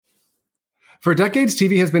For decades,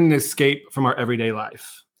 TV has been an escape from our everyday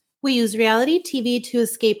life. We use reality TV to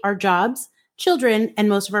escape our jobs, children, and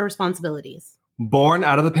most of our responsibilities. Born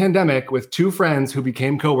out of the pandemic with two friends who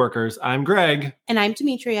became coworkers, I'm Greg. And I'm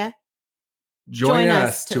Demetria. Join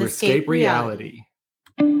us to escape reality.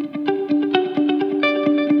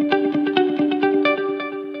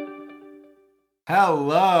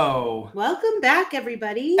 Hello. Welcome back,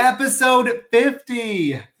 everybody. Episode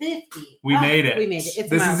 50. 50. We made it. We made it.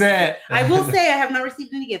 This is it. I will say I have not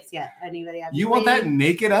received any gifts yet. Anybody? You want that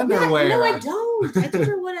naked underwear? No, I don't. I told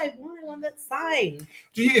her what I want. I want that sign.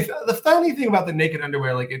 The funny thing about the naked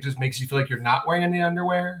underwear, like it just makes you feel like you're not wearing any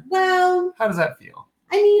underwear. Well, how does that feel?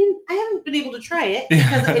 I mean, I haven't been able to try it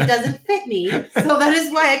because it doesn't fit me. So that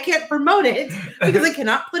is why I can't promote it because I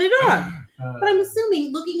cannot put it on. But I'm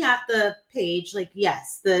assuming, looking at the page, like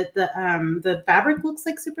yes, the fabric looks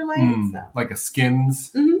like super light, so. Like a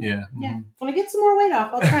Skins. Mm-hmm. Yeah. Yeah. When I get some more weight off,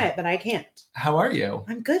 I'll try it, but I can't. How are you?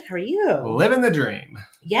 I'm good. How are you? Living the dream.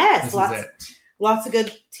 Yes, lots of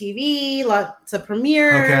good TV, lots of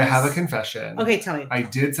premieres. Okay, I have a confession. Okay, tell me. I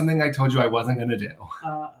did something I told you I wasn't going to do.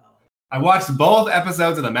 I watched both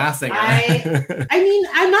episodes of The Masked Singer. I mean,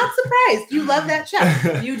 I'm not surprised. You love that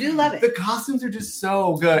show. You do love it. The costumes are just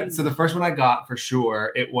so good. So the first one I got for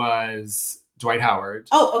sure, it was Dwight Howard.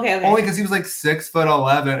 Oh, okay. Only because he was like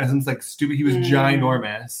 6'11" and it's like stupid. He was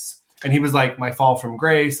ginormous. And he was like, my fall from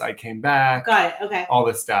grace. I came back. Got it. Okay. All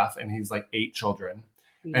this stuff. And he's like 8 children.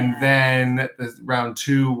 Yeah. And then round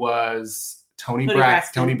 2 was Toni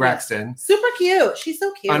Braxton. Yes. Super cute. She's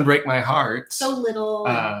so cute. Unbreak My Heart. So little.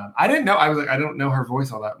 I didn't know. I was like, I don't know her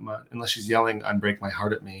voice all that much unless she's yelling "Unbreak My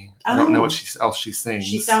Heart" at me. I don't know what else she sings.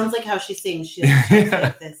 She sounds like how she sings. She's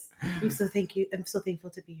like this. I'm so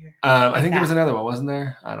thankful to be here. I think there was another one, wasn't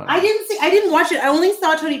there? I don't know. I didn't watch it. I only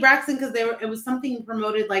saw Toni Braxton because it was something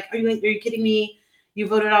promoted. Like, are you kidding me? You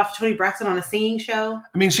voted off Toni Braxton on a singing show?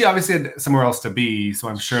 I mean, she obviously had somewhere else to be, so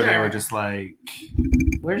I'm sure they were just like,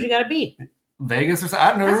 "Where's she got to be?" Vegas or something.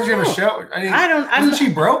 I don't know. Doesn't she have a show? Isn't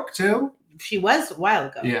she broke too? She was a while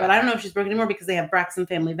ago, but I don't know if she's broke anymore because they have Braxton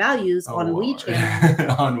Family Values on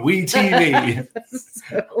WeChat. On WeTV.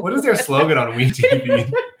 What is their slogan on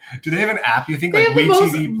WeTV? Do they have an app? You think they like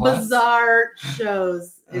have WeTV Plus? Bizarre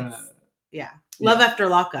shows. It's Love After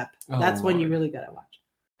Lockup. That's one you really gotta watch.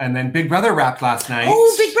 And then Big Brother wrapped last night.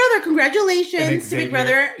 Oh, Big Brother! Congratulations to Big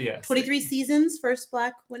Brother. Yes. 23 seasons, first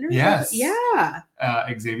Black winner. Yes. Yeah.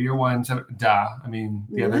 Xavier won. So, I mean,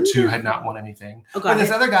 the other two had not won anything. Oh, and this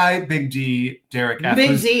other guy, Big D, Derek F.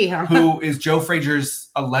 Big D, huh? Who is Joe Frazier's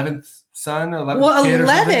 11th son or 11th kid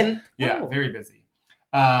 11. Yeah, very busy.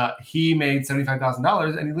 He made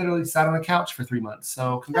 $75,000 and he literally sat on the couch for 3 months.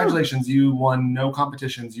 So congratulations, you won no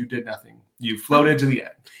competitions. You did nothing. You floated to the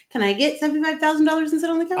end. Can I get $75,000 and sit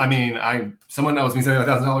on the couch? I mean, someone knows me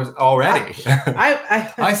 $75,000 already.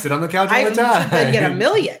 I sit on the couch all the time. I should get $1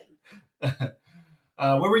 million.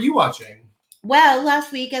 What were you watching? Well,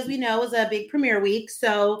 last week, as we know, was a big premiere week.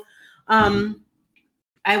 So I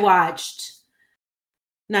watched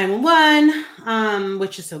 911,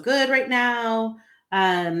 which is so good right now.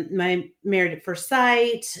 My Married at First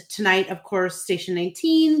Sight tonight, of course, Station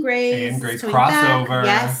 19, Grace crossover. Back.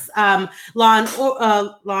 Yes, Law and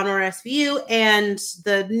Order SVU, and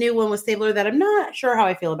the new one with Stabler that I'm not sure how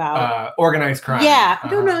I feel about. Organized Crime. Yeah, I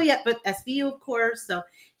don't know yet, but SVU, of course. So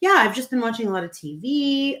yeah, I've just been watching a lot of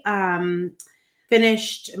TV.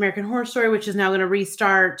 Finished American Horror Story, which is now going to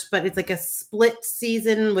restart, but it's like a split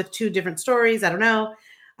season with 2 different stories. I don't know.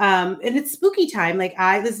 And it's spooky time.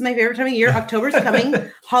 This is my favorite time of year. October's coming.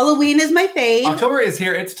 Halloween is my fave. October is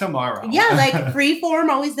here. It's tomorrow. Yeah, like Freeform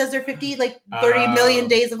always does their 30 million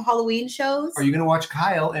days of Halloween shows. Are you going to watch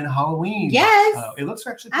Kyle in Halloween? Yes. It looks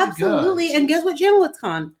actually pretty absolutely good. And guess what channel it's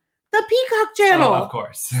on? The Peacock channel. Oh, of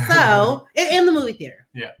course. So, and the movie theater.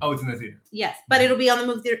 Yeah. Oh, it's in the theater. Yes, but it'll be on the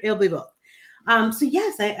movie theater. It'll be both. So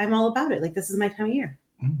yes, I'm all about it. Like, this is my time of year.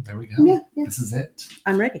 There we go. Yeah. This is it.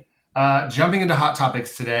 I'm ready. Jumping into hot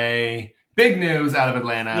topics today. Big news out of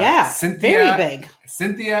Atlanta. Yeah, very big.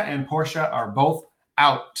 Cynthia and Portia are both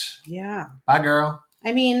out. Yeah. Bye, girl.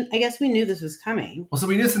 I mean, I guess we knew this was coming. Well, so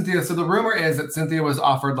we knew Cynthia. So the rumor is that Cynthia was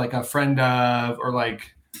offered like a friend of, or like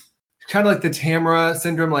kind of like the Tamara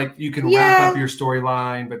syndrome. Like you can wrap up your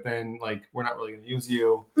storyline, but then like we're not really going to use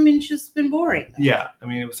you. I mean, it's just been boring. Yeah. I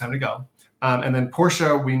mean, it was time to go. And then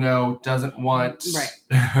Portia, we know, doesn't want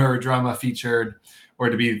her drama featured or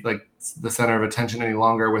to be like the center of attention any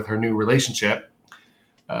longer with her new relationship.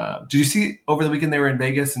 Did you see over the weekend they were in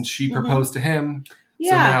Vegas and she proposed to him? Yeah.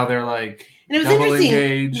 So now they're like and it was double interesting.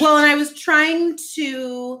 Engaged. Well, and I was trying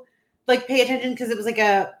to like pay attention because it was like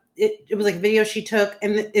it was like a video she took,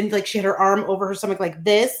 and like she had her arm over her stomach like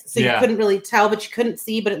this, so Yeah. you couldn't really tell, but you couldn't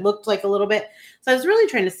see, but it looked like a little bit. So I was really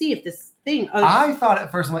trying to see if this thing. I thought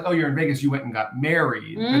at first, I'm like, oh, you're in Vegas, you went and got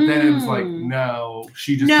married. But then it was like, no,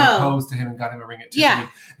 she just proposed to him and got him a ring at Tiffany. Yeah.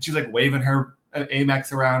 And she was like waving her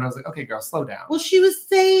Amex around. I was like, okay, girl, slow down. Well, she was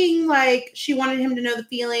saying like she wanted him to know the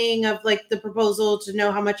feeling of like the proposal, to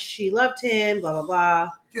know how much she loved him, blah, blah, blah.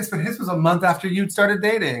 Yes, but his was a month after you'd started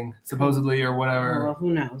dating, supposedly, or whatever. Well,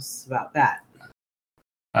 who knows about that?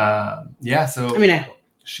 Yeah, so I mean, I hope.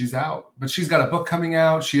 She's out. But she's got a book coming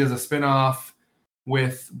out. She has a spinoff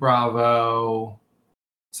with Bravo.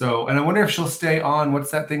 So, and I wonder if she'll stay on.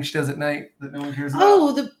 What's that thing she does at night that no one cares about?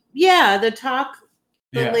 Oh, the talk.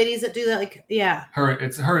 The ladies that do that, like, yeah.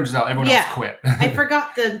 It's her and Giselle. Everyone else quit. I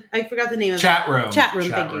forgot the name of it. Chat room.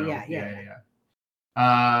 Thank you.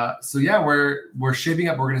 Yeah. So yeah, we're shaping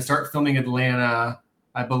up. We're going to start filming Atlanta,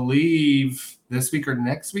 I believe this week or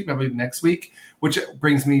next week. I believe next week, which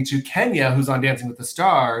brings me to Kenya, who's on Dancing with the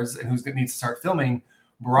Stars and who's needs to start filming.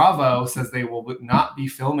 Bravo says they will not be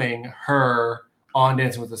filming her on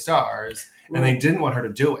Dancing with the Stars, and they didn't want her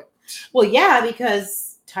to do it. Well, yeah,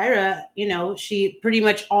 because Tyra, she pretty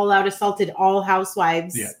much all out assaulted all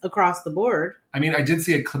housewives across the board. I mean, I did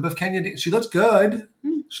see a clip of Kenya. She looks good.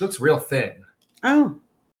 She looks real thin. Oh,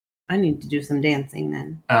 I need to do some dancing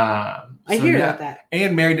then. I hear about that.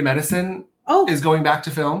 And Married to Medicine is going back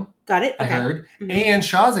to film. Got it. Okay. I heard. Mm-hmm. And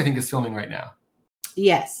Shaz, I think, is filming right now.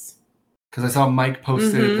 Yes. Because I saw Mike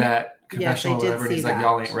posted that confessional or whatever, and he's like,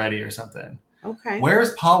 y'all ain't ready or something. Okay.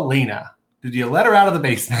 Where's Paulina? Did you let her out of the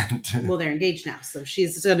basement? Well, they're engaged now, so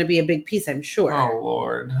she's going to be a big piece, I'm sure. Oh,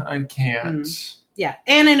 Lord. I can't. Yeah.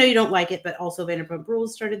 And I know you don't like it, but also Vanderpump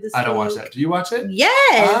Rules started this I don't watch that. Do you watch it?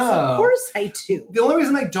 Yes. Of course I do. The only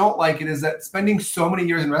reason I don't like it is that spending so many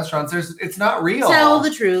years in restaurants, it's not real. Tell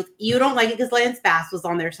the truth. You don't like it because Lance Bass was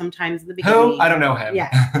on there sometimes in the beginning. Who? I don't know him.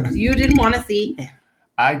 Yeah. You didn't want to see him.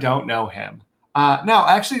 I don't know him. No,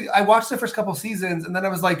 actually, I watched the first couple seasons, and then I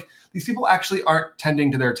was like, these people actually aren't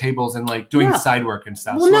tending to their tables and like doing side work and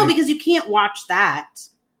stuff. Well, so, no, because you can't watch that.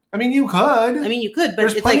 I mean, you could. But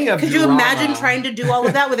there's it's plenty like, of could drama. you imagine trying to do all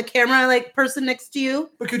of that with a camera like person next to you?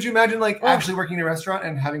 But could you imagine like actually working in a restaurant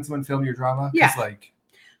and having someone film your drama? Yeah.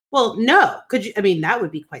 Well, no. Could you? I mean, that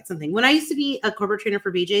would be quite something. When I used to be a corporate trainer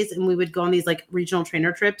for BJ's, and we would go on these like regional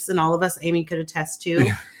trainer trips, and all of us, Amy could attest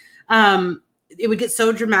to. It would get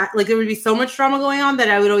so dramatic, like there would be so much drama going on that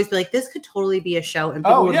I would always be like, this could totally be a show, and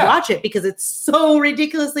people would watch it because it's so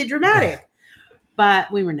ridiculously dramatic. But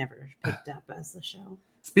we were never picked up as the show.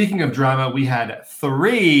 Speaking of drama, we had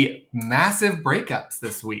 3 massive breakups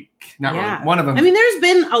this week. Not really. One of them. I mean, there's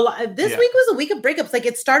been a lot. This week was a week of breakups. Like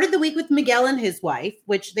it started the week with Miguel and his wife,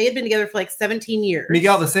 which they had been together for like 17 years.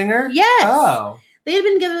 Miguel, the singer? Yes. Oh. They had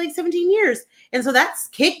been together like 17 years. And so that's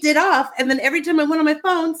kicked it off. And then every time I went on my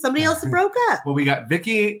phone, somebody else broke up. Well, we got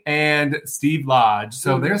Vicky and Steve Lodge.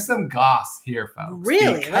 So there's some goss here, folks.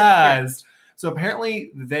 Really? Because so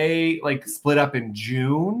apparently they like split up in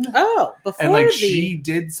June. Oh, before and like she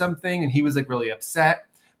did something and he was like really upset.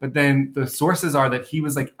 But then the sources are that he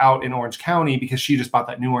was like out in Orange County because she just bought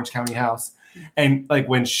that new Orange County house. And like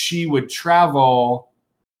when she would travel,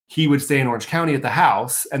 he would stay in Orange County at the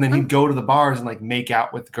house, and then he'd go to the bars and like make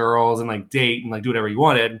out with girls and like date and like do whatever he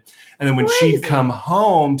wanted. And then when she'd come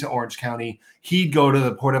home to Orange County, he'd go to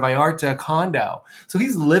the Puerto Vallarta condo. So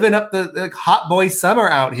he's living up the hot boy summer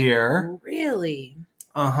out here. Really?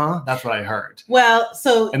 That's what I heard. Well,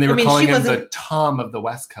 and they were calling him the Tom of the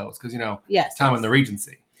West Coast because Tom in the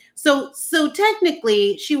Regency. So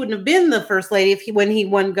technically, she wouldn't have been the first lady when he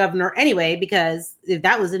won governor anyway, because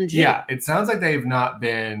that was in June. Yeah, it sounds like they've not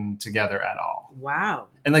been together at all. Wow.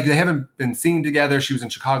 And like they haven't been seen together. She was in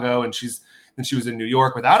Chicago, and she was in New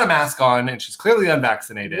York without a mask on, and she's clearly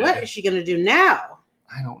unvaccinated. What is she going to do now?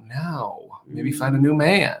 I don't know. Maybe find a new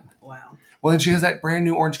man. Wow. Well, then she has that brand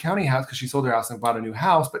new Orange County house because she sold her house and bought a new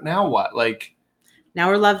house. But now what? Like, now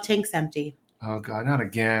her love tank's empty. Oh God, not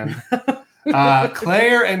again.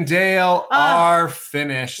 Claire and Dale are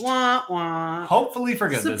finished. Wah, wah. Hopefully for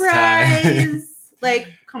good Surprise. This time. Like,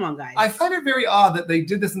 come on, guys. I find it very odd that they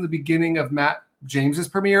did this in the beginning of Matt James's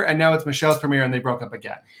premiere, and now it's Michelle's premiere, and they broke up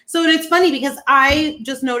again. So it's funny because I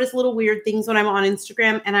just notice little weird things when I'm on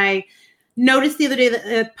Instagram, and I noticed the other day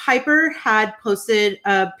that Piper had posted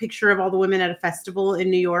a picture of all the women at a festival in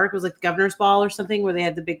New York. It was like the Governor's Ball or something where they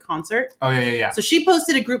had the big concert. Oh, yeah. So she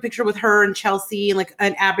posted a group picture with her and Chelsea and like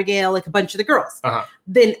an Abigail, like a bunch of the girls. Uh-huh.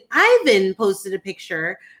 Then Ivan posted a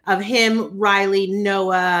picture of him, Riley,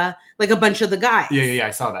 Noah, like a bunch of the guys. Yeah.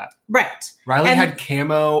 I saw that. Right. Riley had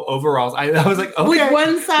camo overalls. I was like, okay. With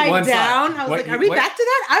one side down. I was like, are we back to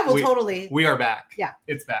that? I will totally. We are back. Yeah.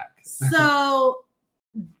 It's back. So...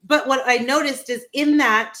 But what I noticed is in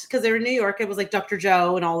that, because they were in New York, it was like Dr.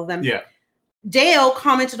 Joe and all of them. Yeah. Dale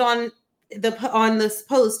commented on this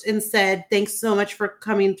post and said, "Thanks so much for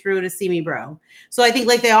coming through to see me, bro." So I think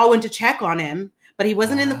like they all went to check on him, but he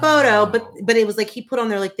wasn't in the photo. But it was like he put on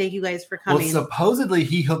there like, "Thank you guys for coming." Well, supposedly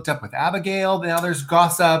he hooked up with Abigail. Now there's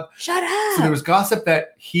gossip. Shut up. So there was gossip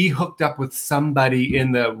that he hooked up with somebody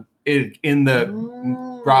in the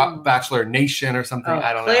Bachelor Nation or something.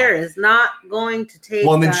 I don't know. Claire is not going to take.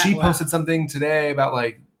 Well, and then she posted something today about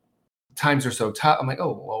like times are so tough. I'm like,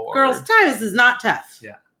 oh Lord. Girls, times is not tough.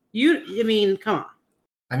 Yeah. I mean, come on.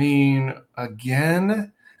 I mean,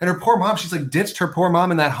 again, and her poor mom. She's like ditched her poor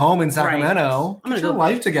mom in that home in Sacramento. I'm gonna Get your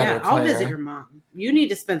life together. Yeah, I'll visit your mom. You need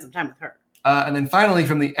to spend some time with her. And then finally,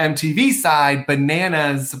 from the MTV side,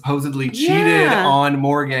 Bananas supposedly cheated on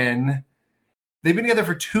Morgan. They've been together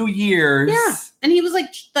for 2 years. Yeah. And he was like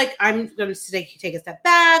I'm going to take a step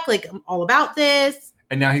back. Like, I'm all about this.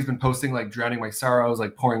 And now he's been posting, like, drowning my sorrows,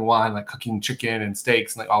 like, pouring wine, like, cooking chicken and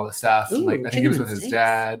steaks and, like, all this stuff. Ooh, and, like, I think it was with his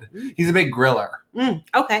dad. He's a big griller.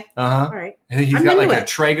 Okay. Uh-huh. All right. I think he's got, like, a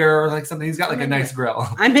Traeger or, like, something. He's got, like, a nice grill.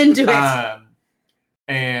 I'm into it.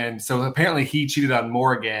 And so apparently he cheated on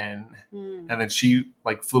Morgan. And then she,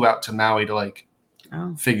 like, flew out to Maui to, like,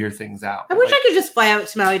 figure things out. I wish I could just fly out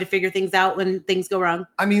to Maui to figure things out when things go wrong.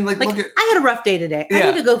 I mean, like look at, I had a rough day today.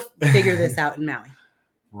 I need to go figure this out in Maui.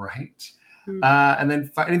 Right. And then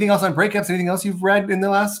anything else on breakups? Anything else you've read in the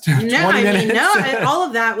last 20 minutes? All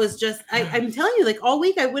of that was just, I'm telling you, like all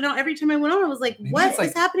week I went out, every time I went on, I was like, what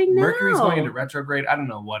is happening now? Mercury's going into retrograde. I don't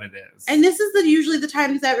know what it is. And this is usually the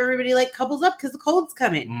times that everybody like couples up because the cold's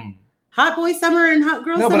coming. Hot boy summer and hot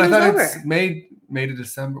girl summer. No, but I thought it's May to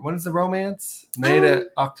December. When is the romance? May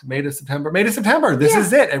to September. May to September. This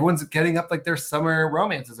is it. Everyone's getting up like their summer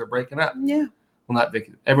romances are breaking up. Yeah. Well, not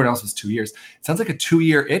Vicky. Everyone else was 2 years. It sounds like a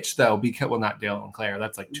 2-year itch though. Because not Dale and Claire.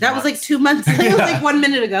 That's like 2 months. That was like 2 months. It was like 1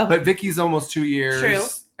 minute ago. But Vicky's almost 2 years. True.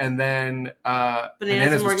 And then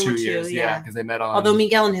Bananas was 2 years. Yeah, because they met on. Although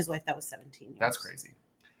Miguel and his wife, that was 17 years. That's crazy.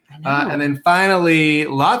 And then finally,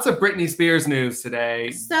 lots of Britney Spears news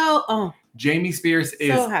today. So, Jamie Spears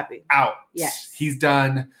is so happy. Out. Yes. He's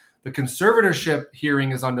done. The conservatorship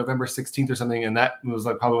hearing is on November 16th or something, and that was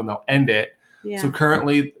like probably when they'll end it. Yeah. So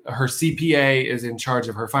currently, her CPA is in charge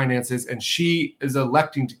of her finances, and she is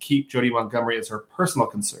electing to keep Jody Montgomery as her personal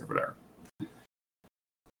conservator.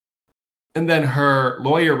 And then her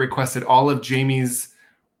lawyer requested all of Jamie's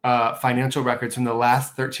financial records from the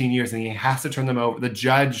last 13 years, and he has to turn them over. The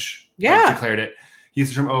judge declared it. He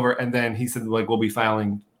has to turn them over, and then he said, like, we'll be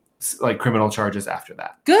filing like criminal charges after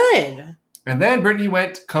that. Good. And then Britney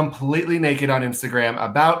went completely naked on Instagram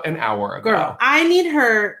about an hour ago. Girl, I need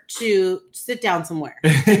her to sit down somewhere.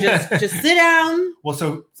 just sit down. Well,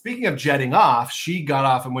 so speaking of jetting off, she got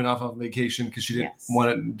off and went off on vacation because she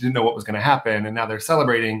didn't know what was going to happen. And now they're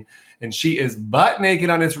celebrating. And she is butt naked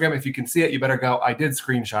on Instagram. If you can see it, you better go. I did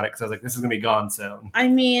screenshot it because I was like, this is going to be gone soon. I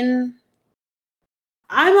mean,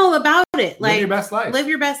 I'm all about it. Like, live your best life. Live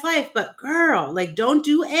your best life. But girl, like, don't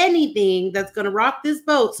do anything that's going to rock this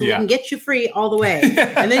boat so we can get you free all the way.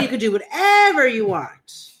 And then you can do whatever you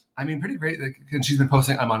want. I mean, pretty great. Like, and she's been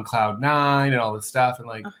posting, I'm on cloud 9 and all this stuff. And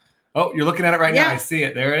like, oh, you're looking at it right now. I see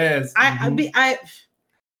it. There it is.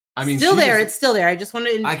 I mean, still there. It's still there. I just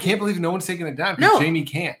wanted to. I can't believe no one's taking it down because Jamie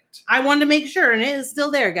can't. I wanted to make sure, and it is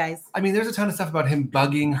still there, guys. I mean, there's a ton of stuff about him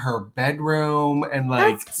bugging her bedroom and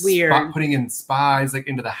like weird. Putting in spies like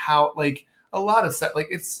into the house, like a lot of stuff. Like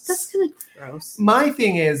that's kind of gross. My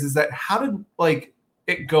thing is that how did like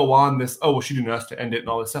it go on this? Oh, well, she didn't ask to end it and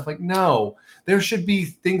all this stuff. Like, no, there should be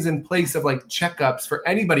things in place of like checkups for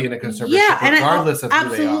anybody in a conservatorship, regardless of who they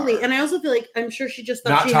are. Absolutely, and I also feel like I'm sure she just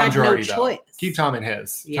thought she had no choice. Keep Tom in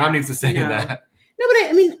his. Yeah, Tom needs to stay in that. No, but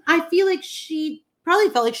I mean, I feel like she probably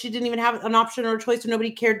felt like she didn't even have an option or a choice, or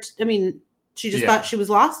nobody cared. I mean, she just thought she was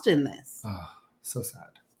lost in this. Oh, so sad.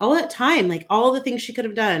 All that time, like all the things she could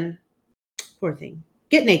have done. Poor thing.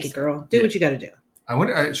 Get naked, girl. Do what you got to do. I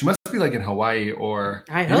wonder. She must be like in Hawaii, or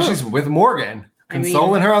I hope she's with Morgan,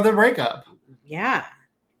 consoling her on the breakup. Yeah.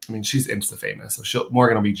 I mean, she's insta famous, so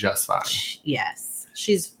Morgan will be just fine. Yes.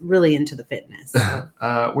 She's really into the fitness.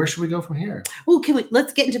 So. Where should we go from here? Oh,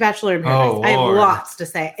 let's get into Bachelor in Paradise. I have lots to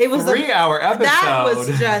say. It was 3-hour episode. That was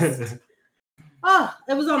just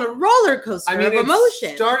it was on a roller coaster of emotion.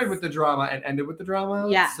 It started with the drama and ended with the drama.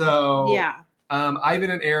 Yeah. So Ivan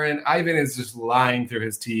and Aaron. Ivan is just lying through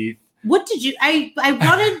his teeth. What did you? I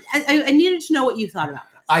needed to know what you thought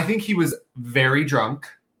about this. I think he was very drunk.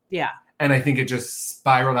 Yeah. And I think it just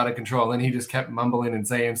spiraled out of control. And he just kept mumbling and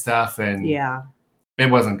saying stuff, and it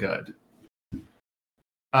wasn't good.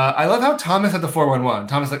 I love how Thomas had the 411.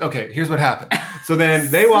 Thomas like, okay, here's what happened. So then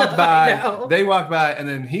they walked by, and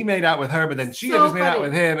then he made out with her, but then she just made out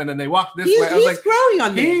with him, and then they walked this way. I was like, growing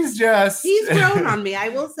on me. He's grown on me, I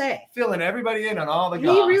will say. Filling everybody in on all the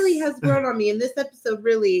goss. He really has grown on me. In this episode,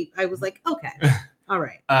 really, I was like, okay, all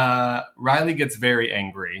right. Riley gets very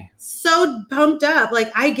angry. So pumped up.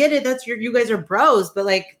 Like, I get it. That's you guys are bros, but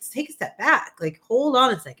like, take a step back. Like, hold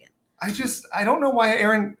on a second. I don't know why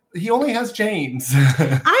Aaron, he only has James. I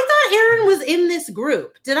thought Aaron was in this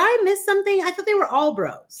group. Did I miss something? I thought they were all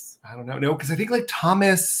bros. I don't know. No, because I think like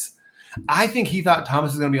Thomas, I think he thought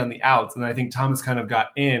Thomas was going to be on the outs. And I think Thomas kind of got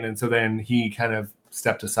in. And so then he kind of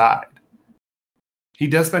stepped aside. He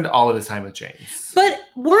does spend all of his time with James. But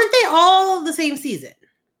weren't they all the same season?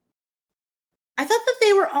 I thought that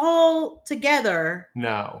they were all together.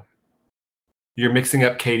 No. You're mixing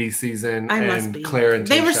up Katie's season and Claire and Tayshia.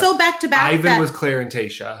 They were so back to back. Ivan was Claire and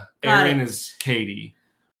Tayshia. Aaron is Katie.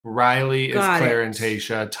 Riley is Claire and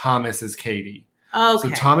Tayshia. Thomas is Katie. Okay.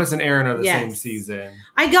 So Thomas and Aaron are the same season.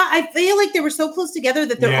 I feel like they were so close together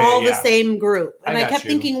that they're all the same group. And I kept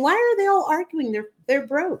thinking, why are they all arguing? They're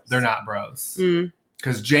bros. They're not bros.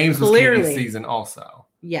 Because James was Katie's season also.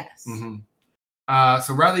 Yes. Mm-hmm.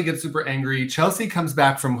 So Riley gets super angry. Chelsea comes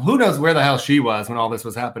back from who knows where the hell she was when all this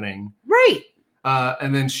was happening. Right.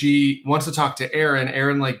 And then she wants to talk to Aaron.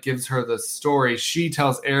 Aaron like gives her the story. She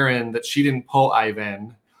tells Aaron that she didn't pull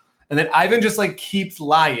Ivan. And then Ivan just like keeps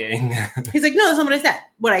lying. He's like, no, that's not what I said.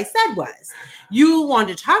 What I said was, you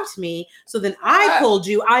wanted to talk to me. So then I pulled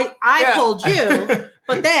you. I pulled you.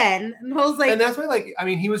 But then I was like, and that's why, like, I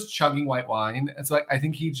mean, he was chugging white wine. It's like, I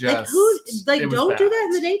think he just don't do that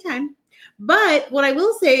in the daytime. But what I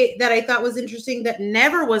will say that I thought was interesting that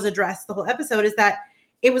never was addressed the whole episode is that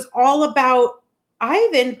it was all about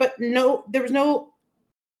Ivan, but there was no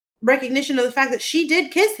recognition of the fact that she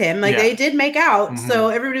did kiss him. Like they did make out. Mm-hmm. So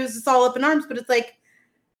everybody was just all up in arms, but it's like,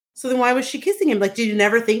 so then why was she kissing him? Like, did you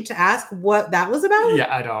never think to ask what that was about?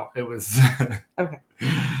 Yeah, I don't. It was okay.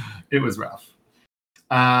 It was rough.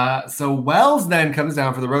 So Wells then comes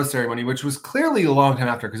down for the rose ceremony, which was clearly a long time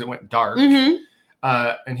after because it went dark. Mm-hmm.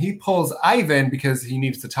 And he pulls Ivan because he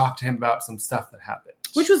needs to talk to him about some stuff that happened.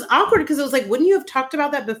 Which was awkward because it was like, wouldn't you have talked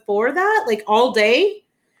about that before that? Like all day?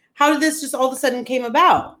 How did this just all of a sudden came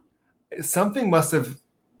about? Something must have,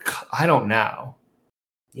 I don't know.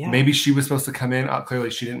 Yeah. Maybe she was supposed to come in. Clearly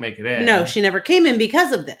she didn't make it in. No, she never came in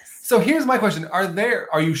because of this. So here's my question.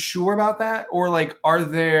 Are you sure about that? Or like, are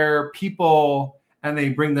there people and they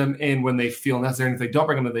bring them in when they feel necessary? And if they don't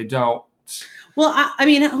bring them, then they don't. Well, I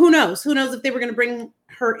mean, who knows? Who knows if they were going to bring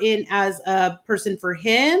her in as a person for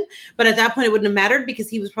him? But at that point, it wouldn't have mattered because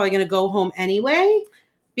he was probably going to go home anyway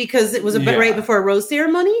because it was a bit right before a rose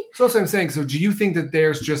ceremony. So that's what I'm saying. So do you think that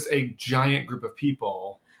there's just a giant group of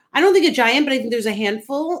people? I don't think a giant, but I think there's a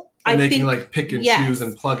handful. And they can like pick and choose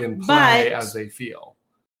and plug and play as they feel.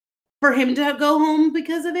 For him to go home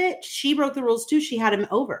because of it, she broke the rules too. She had him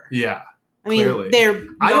over. Yeah. I mean,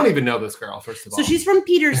 I don't even know this girl, first of all. So she's from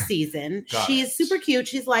Peter's season. She's super cute.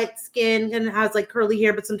 She's light skinned and has like curly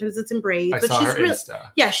hair, but sometimes it's in braids. But she's her Insta.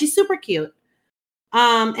 Yeah, she's super cute.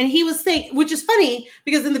 And he was saying, which is funny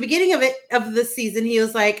because in the beginning of this season, he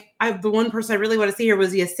was like, the one person I really want to see here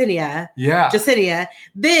was Yesenia. Yeah. Jasenia.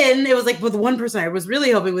 Then it was like, well, the one person I was really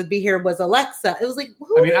hoping would be here was Alexa. It was like,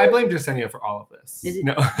 I blame Jasenia for all of this.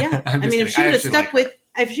 No. Yeah. I mean, if she would have stuck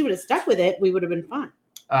with it, we would have been fine.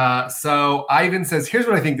 So Ivan says, here's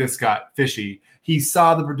what I think this got fishy. He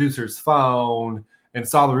saw the producer's phone and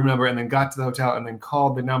saw the room number and then got to the hotel and then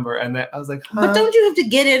called the number. And then I was like, huh? But don't you have to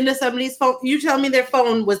get into somebody's phone? You tell me their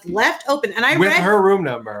phone was left open. And I read her room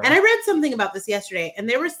number. And I read something about this yesterday. And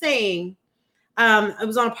they were saying, it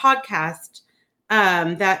was on a podcast,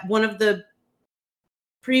 that one of the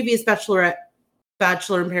previous Bachelor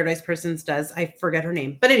in Paradise persons does. I forget her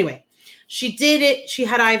name. But anyway, she did it. She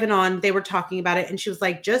had Ivan on. They were talking about it. And she was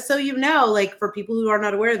like, just so you know, like for people who are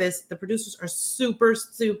not aware of this, the producers are super,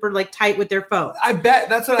 super like tight with their phones. I bet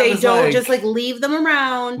that's what they don't just like leave them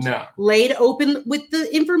around, laid open with the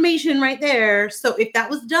information right there. So if that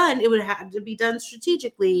was done, it would have to be done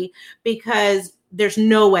strategically because there's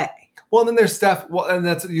no way. Well, then there's stuff. Well, and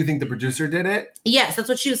that's what you think the producer did it? Yes, that's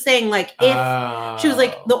what she was saying. Like, if she was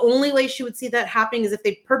like, the only way she would see that happening is if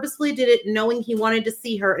they purposely did it, knowing he wanted to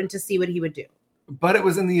see her and to see what he would do. But it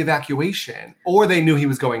was in the evacuation, or they knew he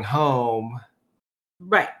was going home.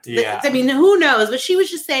 Right. Yeah. I mean, who knows? But she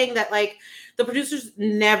was just saying that, like, the producers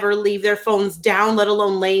never leave their phones down, let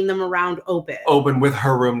alone laying them around open. Open with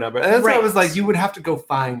her room number. And that's why I was like, you would have to go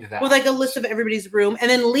find that. With like a list of everybody's room,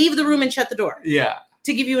 and then leave the room and shut the door. Yeah.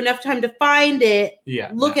 To give you enough time to find it,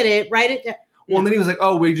 look at it, write it down. Well, and then he was like,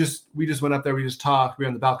 oh, we just went up there, we just talked, we were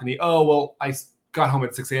on the balcony. Oh, well, I got home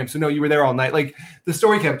at 6 a.m. So no, you were there all night. Like the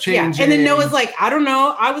story kept changing. Yeah. And then Noah's like, I don't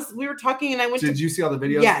know. We were talking and I went Did you see all the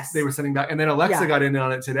videos? Yes. They were sending back. And then Alexa got in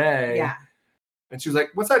on it today. Yeah. And she was like,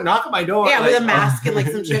 what's that knock at my door? Yeah, like, with a mask and like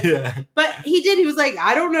some shit. Yeah. But he did. He was like,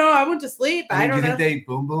 I don't know. I went to sleep. I don't know. Do you think they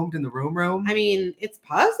boomed in the room? I mean, it's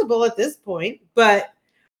possible at this point, but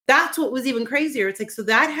that's what was even crazier. It's like, so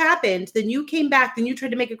that happened. Then you came back. Then you tried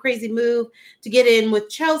to make a crazy move to get in with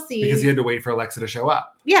Chelsea. Because you had to wait for Alexa to show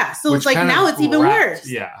up. Yeah. So it's like, now it's even worse.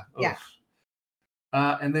 Yeah. Yeah.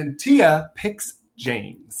 And then Tia picks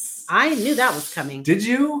James. I knew that was coming. Did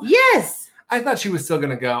you? Yes. I thought she was still going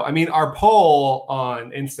to go. I mean, our poll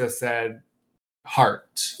on Insta said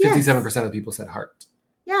heart. 57% of people said heart.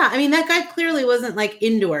 Yeah, I mean, that guy clearly wasn't like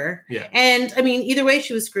into her. Yeah. And I mean, either way,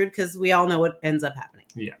 she was screwed because we all know what ends up happening.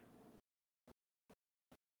 Yeah.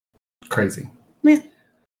 Crazy.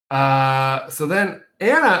 Yeah. So then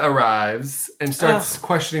Anna arrives and starts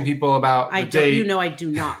questioning people about the date. You know, I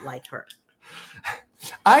do not like her.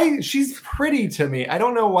 She's pretty to me. I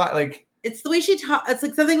don't know why. Like, it's the way she talks. It's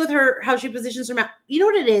like something with her, how she positions her mouth. You know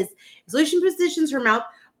what it is? It's the way she positions her mouth.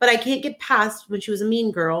 But I can't get past when she was a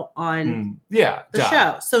mean girl on the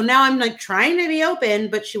show. So now I'm like trying to be open,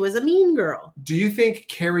 but she was a mean girl. Do you think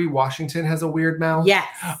Kerry Washington has a weird mouth? Yes.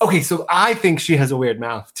 Okay, so I think she has a weird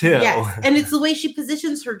mouth too. Yes, and it's the way she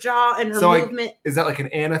positions her jaw and her movement. Is that like an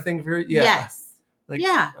Anna thing for her? Yeah. Yes. Like,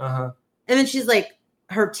 And then she's like,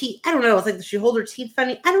 her teeth, I don't know. It's like she hold her teeth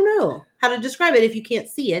funny. I don't know how to describe it. If you can't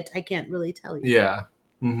see it, I can't really tell you. Yeah.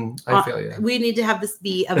 Mm-hmm. I feel you. We need to have this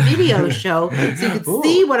be a video show so you can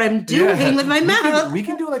see what I'm doing with my mouth. We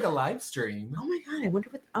can do like a live stream. Oh my God. I wonder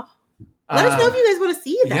what. Let us know if you guys want to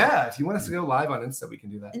see that. Yeah. If you want us to go live on Insta, we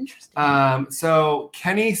can do that. Interesting. So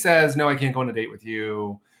Kenny says, no, I can't go on a date with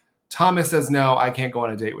you. Thomas says, no, I can't go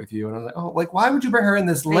on a date with you. And I was like, oh, like, why would you bring her in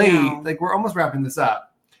this late? Like, we're almost wrapping this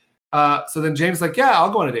up. So then James is like, yeah,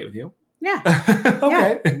 I'll go on a date with you. Yeah.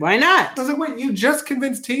 Okay. Yeah. Why not? I was like, wait, you just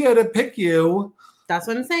convinced Tia to pick you. That's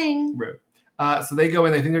what I'm saying. Right. So they go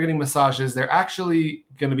in. They think they're getting massages. They're actually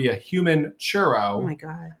going to be a human churro. Oh, my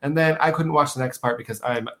God. And then I couldn't watch the next part because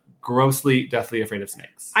I'm grossly, deathly afraid of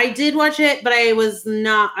snakes. I did watch it, but I was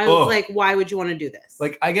not. I was like, why would you want to do this?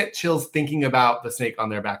 Like, I get chills thinking about the snake on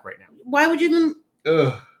their back right now. Why would you even?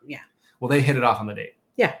 Ugh. Yeah. Well, they hit it off on the date.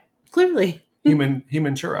 Yeah, clearly. Human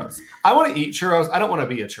churros. I want to eat churros. I don't want to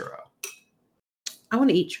be a churro. I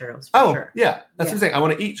want to eat churros for sure. Yeah. That's what I'm saying. I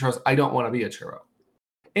want to eat churros. I don't want to be a churro.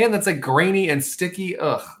 And that's like grainy and sticky.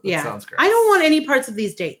 Ugh. That sounds great. I don't want any parts of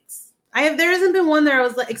these dates. There hasn't been one that I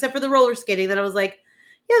was like, except for the roller skating, that I was like,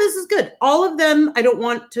 yeah, this is good. All of them, I don't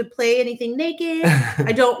want to play anything naked.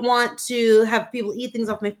 I don't want to have people eat things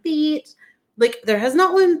off my feet. Like, there has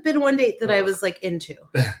not been one date that I was like into.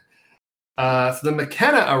 So then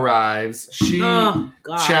McKenna arrives. She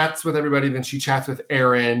chats with everybody. Then she chats with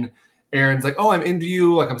Aaron. Aaron's like, oh, I'm into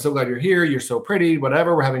you. Like, I'm so glad you're here. You're so pretty.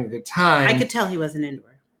 Whatever. We're having a good time. I could tell he wasn't into her.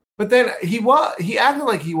 But then he acted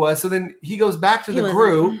like he was. So then he goes back to the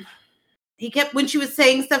group. He kept, when she was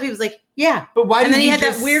saying stuff, he was like, yeah. But why? And then he had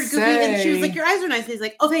that weird goofy, and she was like, your eyes are nice. And he's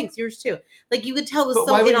like, oh, thanks, yours too. Like, you could tell it was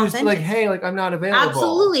so inauthentic. Like, hey, like, I'm not available.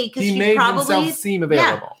 Absolutely, because he made himself seem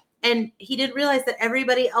available. Yeah. And he didn't realize that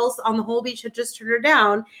everybody else on the whole beach had just turned her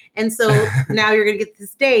down. And so now you're going to get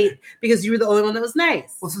this date because you were the only one that was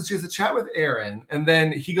nice. Well, so she has a chat with Aaron, and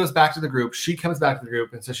then he goes back to the group. She comes back to the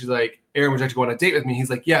group, and so she's like, Aaron, would you like to go on a date with me? He's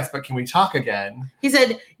like, yes, but can we talk again? He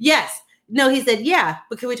said, yes. No, he said, yeah,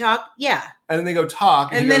 but can we talk? Yeah. And then they go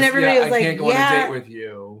talk. And then everybody was like, I can't go on a date with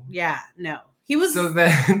you. Yeah, no. He was. So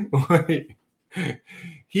then, wait.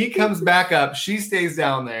 He comes back up. She stays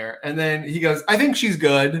down there. And then he goes, I think she's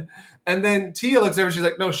good. And then Tia looks over. She's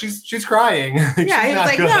like, no, she's crying. Yeah, he was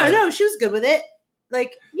like, no, she was good with it.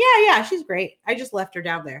 Like, yeah, she's great. I just left her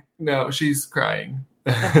down there. No, she's crying.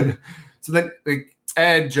 So then like,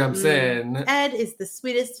 Ed jumps in. Ed is the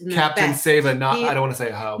sweetest and Captain the best. Sava, I don't want to say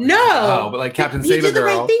ho. No. But like Captain he Sava did the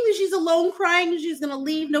girl. right thing that she's alone crying and she's going to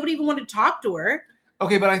leave. Nobody even wanted to talk to her.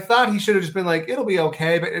 Okay, but I thought he should have just been like, it'll be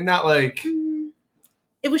okay, but not like.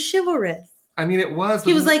 It was chivalrous. I mean, it was.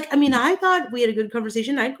 He was like, I mean, I thought we had a good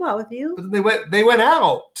conversation. I'd go out with you. But they went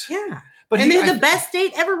out. Yeah. But they had the best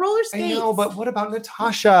date ever, roller skates. I know, but what about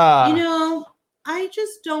Natasha? You know, I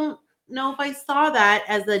just don't know if I saw that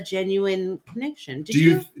as a genuine connection. Do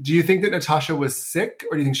you think that Natasha was sick,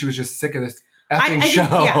 or do you think she was just sick of this effing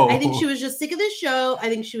show? I think she was just sick of this show. I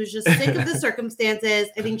think she was just sick of the circumstances.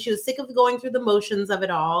 I think she was sick of going through the motions of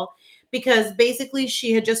it all, because basically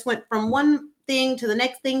she had just went from one thing to the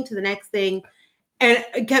next thing to the next thing, and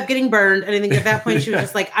kept getting burned. And I think at that point she was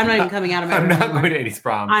just like, I'm not even coming out of my room. I'm not going to Amy's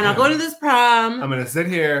prom. I'm not going to this prom. I'm going to sit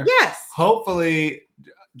here. Yes. Hopefully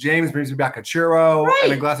James brings me back a churro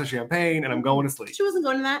and a glass of champagne, and I'm going to sleep. She wasn't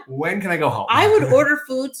going to that. When can I go home? I would order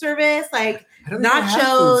food service, like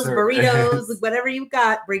nachos, burritos, like whatever you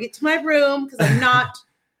got. Bring it to my room, because I'm not,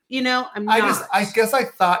 I'm not. I guess I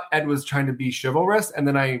thought Ed was trying to be chivalrous, and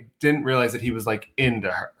then I didn't realize that he was like into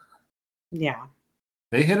her. Yeah.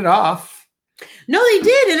 They hit it off. No, they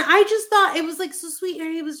did. And I just thought it was like so sweet.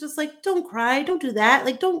 And he was just like, don't cry. Don't do that.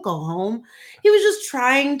 Like, don't go home. He was just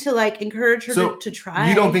trying to like encourage her to try.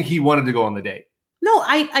 You don't think he wanted to go on the date? No,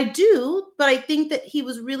 I do. But I think that he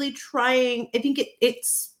was really trying. I think it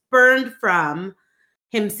spurned from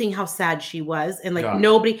him seeing how sad she was. And like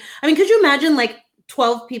nobody, I mean, could you imagine like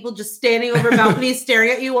 12 people just standing over a balcony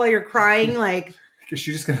staring at you while you're crying? Like, is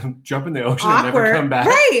she just gonna jump in the ocean awkward. And never come back?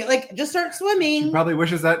 Right, like just start swimming. She probably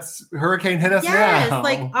wishes that hurricane hit us now. Yes,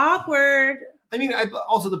 like awkward. I mean,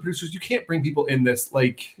 also the producers, you can't bring people in this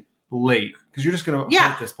like late, because you're just gonna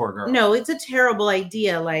hurt this poor girl. No, it's a terrible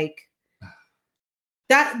idea. Like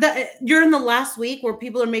that you're in the last week where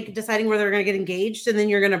people are deciding where they're gonna get engaged, and then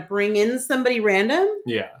you're gonna bring in somebody random.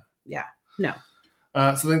 Yeah. No.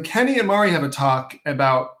 So then Kenny and Mari have a talk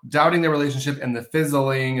about doubting their relationship and the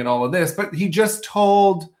fizzling and all of this, but he just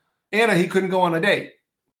told Anna he couldn't go on a date.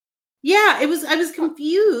 Yeah, I was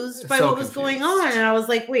confused by what was going on, and I was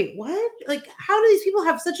like, wait, what? Like, how do these people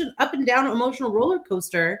have such an up and down emotional roller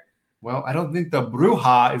coaster? Well, I don't think the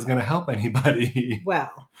bruja is going to help anybody.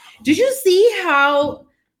 Well, did you see how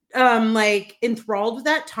like enthralled with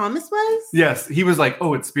that Thomas was? Yes, he was like,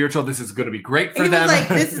 "Oh, it's spiritual. This is going to be great for them." He was like,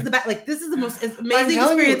 "This is the best. Like, this is the most amazing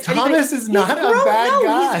experience." You, Thomas is not a bad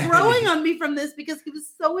guy. He's growing on me from this, because he was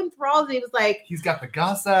so enthralled. And he was like, he's got the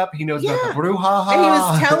gossip. He knows about the brouhaha. And he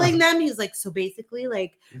was telling them, he was like, "So basically,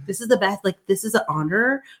 like, this is the best. Like, this is an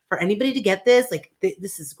honor for anybody to get this. Like,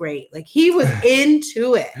 this is great." Like, he was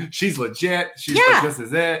into it. She's legit. She's like, "This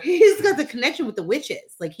is it." He's got the connection with the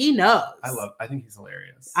witches. Like, he knows. I think he's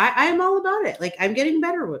hilarious. I'm all about it. Like, I'm getting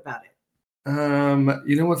better about it.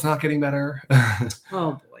 You know what's not getting better?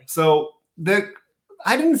 Oh boy. So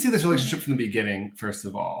I didn't see this relationship from the beginning, first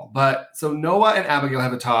of all. But so Noah and Abigail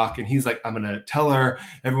have a talk, and he's like, I'm gonna tell her.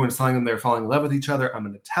 Everyone's telling them they're falling in love with each other. I'm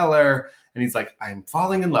gonna tell her. And he's like, I'm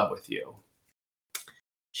falling in love with you.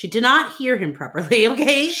 She did not hear him properly,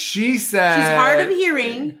 okay? She said she's hard of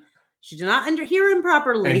hearing. She did not hear him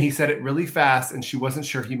properly. And he said it really fast, and she wasn't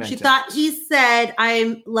sure he meant it. She thought he said,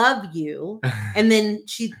 I love you. And then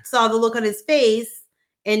she saw the look on his face,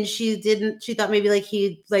 and she thought maybe like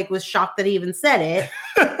he like was shocked that he even said it.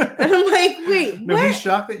 And I'm like, wait, no, what? He's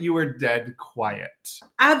shocked that you were dead quiet.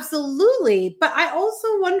 Absolutely. But I also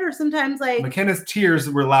wonder sometimes, like, McKenna's tears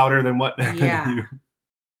were louder than what yeah.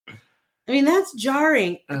 I mean, that's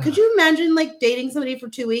jarring. Could you imagine like dating somebody for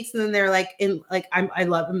 2 weeks and then they're like I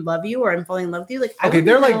love you, or I'm falling in love with you? Like, okay,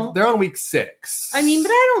 they're on week 6. I mean, but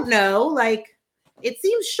I don't know. Like, it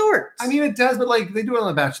seems short. I mean, it does, but like they do it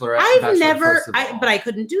on The Bachelorette. But I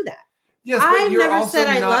couldn't do that. Yes, I've never said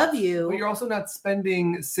I love you. But you're also not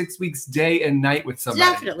spending 6 weeks day and night with somebody.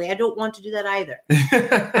 Definitely, I don't want to do that either.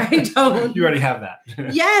 I don't. You already have that.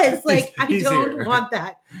 Yes, like I don't want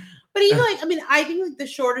that. But you know, like, I mean, I think like the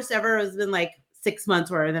shortest ever has been like 6 months,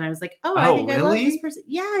 where then I was like, I think really? I love this person.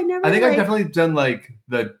 Yeah, I think I've definitely done like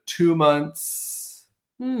the 2 months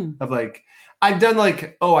of like, I've done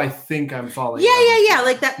like, I think I'm falling. Yeah.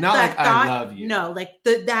 Like that. Not that like thought, I love you. No, like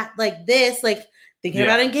this, like thinking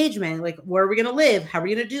about engagement, like where are we gonna live? How are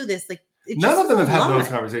we gonna do this? Like, none of them have had those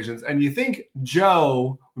conversations, and you think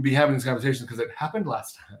Joe would be having these conversations because it happened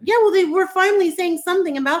last time. Yeah, well, they were finally saying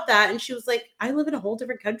something about that, and she was like, "I live in a whole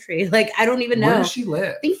different country. Like, I don't even know." Where does she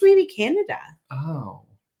live? I think maybe Canada. Oh,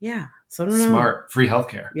 Yeah. So I don't know. Smart. Free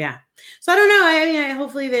healthcare. Yeah. So I don't know. I mean,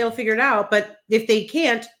 hopefully they'll figure it out. But if they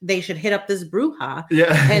can't, they should hit up this Bruja.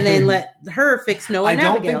 Yeah. And then let her fix Noah I and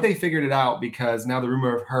don't Abigail. think they figured it out because now the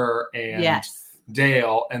rumor of her and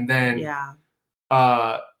Dale, and then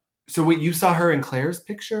so wait, you saw her in Claire's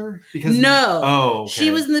picture? Because okay. She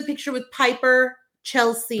was in the picture with Piper,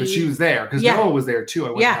 Chelsea. But she was there because Noah was there too. I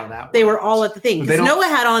wonder how that worked. They were all at the thing. Because Noah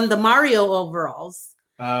had on the Mario overalls.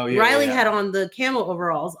 Oh, yeah. Riley had on the camel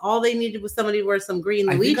overalls. All they needed was somebody to wear some green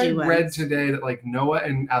Luigi I think I read today that like Noah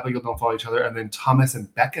and Abigail don't follow each other, and then Thomas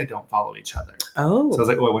and Becca don't follow each other. Oh. So I was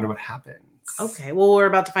like, I wonder what happens. Okay. Well, we're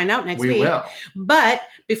about to find out next week. We will. But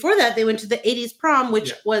before that, they went to the 80s prom,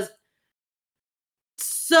 which was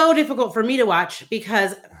so difficult for me to watch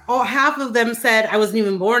because half of them said I wasn't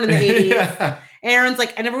even born in the 80s. Aaron's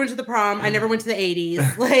like, I never went to the prom. I never went to the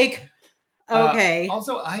 80s. Like, okay.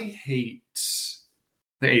 Also, I hate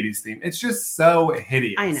the 80s theme. It's just so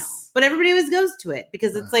hideous. I know. But everybody always goes to it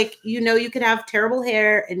because it's like, you could have terrible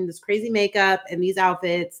hair and this crazy makeup and these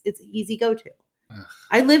outfits. It's easy go-to.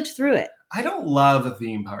 I lived through it. I don't love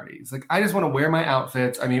theme parties. Like, I just want to wear my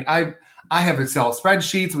outfits. I mean, I have Excel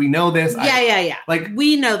spreadsheets. We know this. Yeah. Like,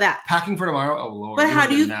 we know that. Packing for tomorrow. Oh, Lord. But how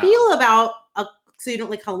do you feel about so you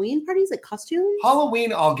don't like Halloween parties, like costumes?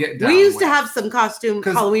 Halloween, I'll get down. We used to have some costume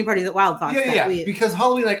Halloween parties at Wild Fox. Yeah. Because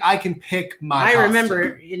Halloween, like, I can pick my costume. Remember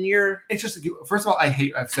in your... It's just, first of all,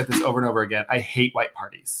 I've said this over and over again, I hate white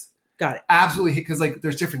parties. Got it. Absolutely hate, because, like,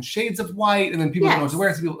 there's different shades of white, and then people don't know what to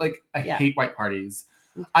wear, so people, like, I hate white parties.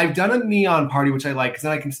 I've done a neon party, which I like, because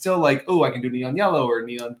then I can still, like, I can do neon yellow or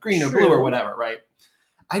neon green or blue or whatever, right?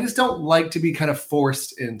 I just don't like to be kind of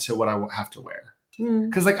forced into what I have to wear.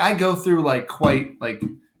 Because like I go through like quite like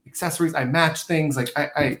accessories, I match things, like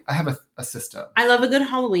I have a system. I love a good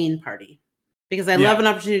Halloween party because I love an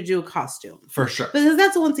opportunity to do a costume. For sure. Because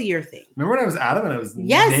that's a once a year thing. Remember when I was Adam and I was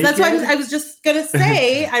naked? That's why I was just gonna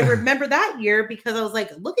say I remember that year because I was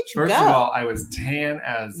like, look at you. First of all, I was tan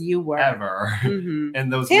as you were ever. Mm-hmm.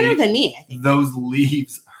 And those tanner than me, I think. Those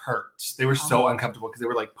leaves hurt. They were so uncomfortable because they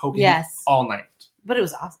were like poking all night. But it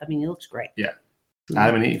was awesome. I mean, it looked great. Yeah.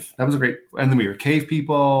 Adam and Eve. That was a great. And then we were cave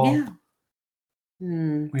people. Yeah.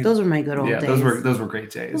 Those were my good old days. Those were great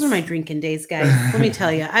days. Those were my drinking days, guys. Let me tell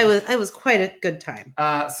you, I was quite a good time.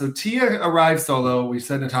 So Tia arrived solo. We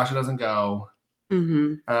said Natasha doesn't go.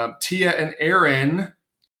 Mm-hmm. Tia and Aaron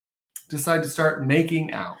decide to start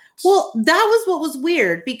making out. Well, that was what was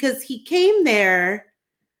weird because he came there,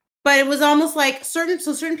 but it was almost like certain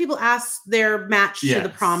people asked their match to the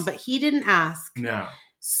prom, but he didn't ask. No.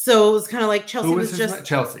 So it was kind of like Chelsea was just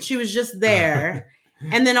Chelsea. She was just there.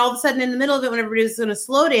 And then all of a sudden in the middle of it, when everybody was going to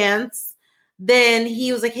slow dance, then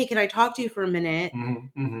he was like, hey, can I talk to you for a minute?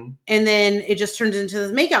 Mm-hmm. And then it just turned into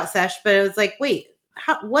this makeout sesh. But it was like, wait,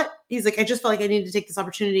 what? He's like, I just felt like I needed to take this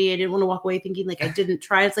opportunity. I didn't want to walk away thinking like I didn't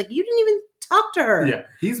try. It's like, you didn't even talk to her. Yeah,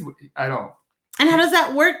 I don't. And how does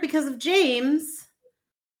that work because of James?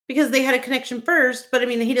 Because they had a connection first, but I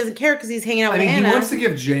mean, he doesn't care because he's hanging out with Anna. He wants to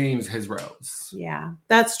give James his rose. Yeah,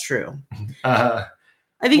 that's true. I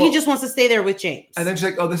think he just wants to stay there with James. And then she's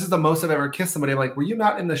like, oh, this is the most I've ever kissed somebody. I'm like, were you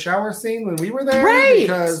not in the shower scene when we were there? Right.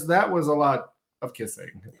 Because that was a lot of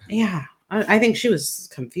kissing. Yeah, I think she was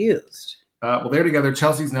confused. Well, they're together.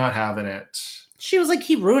 Chelsea's not having it. She was like,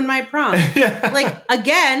 he ruined my prom. Like,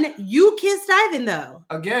 again, you kissed Ivan, though.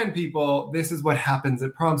 Again, people, this is what happens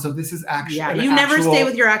at prom. So this is actually you never stay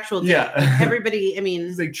with your actual date. Yeah. Everybody, I mean.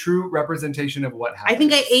 This is a true representation of what happens. I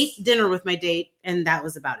think I ate dinner with my date, and that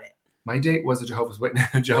was about it. My date was a Jehovah's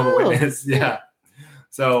Witness. Yeah.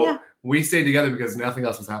 So we stayed together because nothing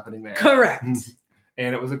else was happening there. Correct.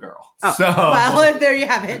 And it was a girl. Oh, so well, there you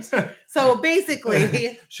have it. So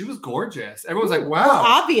basically, she was gorgeous. Everyone was like, "Wow!" Well,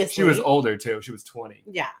 obviously, she was older too. She was 20.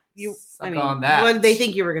 Yeah, on that. What did they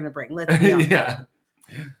think you were going to bring? Let's be honest. Yeah,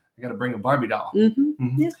 I got to bring a Barbie doll.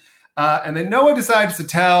 Mm-hmm. Yeah. And then Noah decides to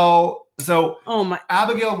tell. So, my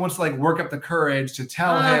Abigail wants to like work up the courage to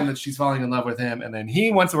tell him that she's falling in love with him, and then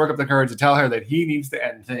he wants to work up the courage to tell her that he needs to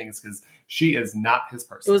end things because she is not his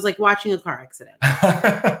person. It was like watching a car accident.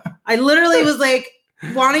 I literally was like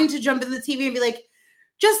wanting to jump in the TV and be like,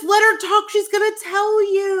 just let her talk. She's going to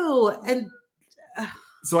tell you. And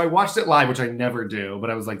so I watched it live, which I never do, but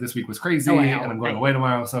I was like, this week was crazy and I'm going away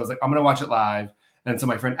tomorrow. So I was like, I'm going to watch it live. And so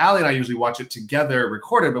my friend Allie and I usually watch it together,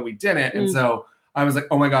 recorded, but we didn't. And so I was like,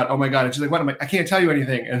 oh my God. And she's like, what? I'm like, I can't tell you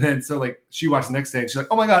anything. And then so like she watched the next day and she's like,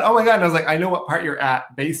 oh my God. And I was like, I know what part you're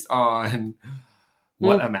at based on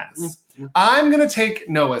what a mess. I'm going to take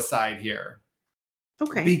Noah's side here.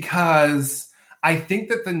 Okay. Because I think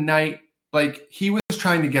that the night, like he was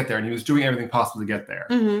trying to get there and he was doing everything possible to get there.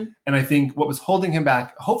 Mm-hmm. And I think what was holding him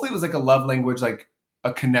back, hopefully it was like a love language, like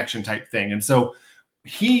a connection type thing. And so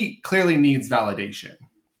he clearly needs validation.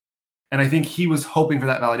 And I think he was hoping for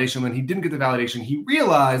that validation. When he didn't get the validation, he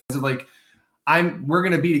realized that, like, we're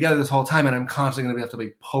going to be together this whole time, and I'm constantly going to have to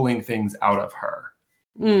be pulling things out of her.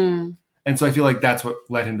 Mm. And so I feel like that's what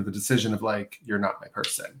led him to the decision of, like, you're not my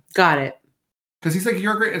person. Got it. Because he's like,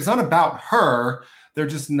 you're great. It's not about her. They're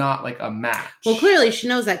just not like a match. Well, clearly she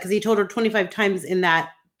knows that because he told her 25 times in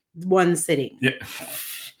that one sitting. Yeah.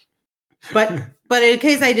 But in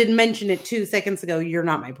case I didn't mention it 2 seconds ago, you're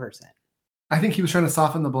not my person. I think he was trying to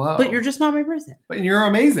soften the blow. But you're just not my person. But you're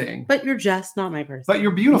amazing. But you're just not my person. But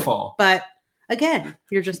you're beautiful. But again,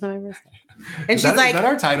 you're just not my person. And is that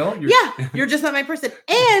our title? You're just not my person.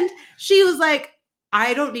 And she was like,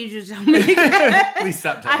 I don't need you to tell me again. Please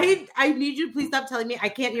stop telling me. I need you to please stop telling me. I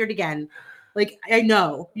can't hear it again. Like, I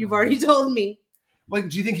know. You've already told me. Like,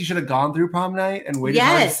 do you think he should have gone through prom night and waited for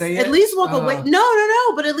her to say it? At least walk away.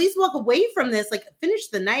 No. But at least walk away from this. Like, finish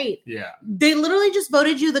the night. Yeah. They literally just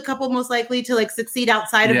voted you the couple most likely to, like, succeed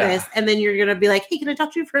outside of this. And then you're going to be like, hey, can I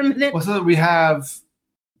talk to you for a minute? Well, so we have,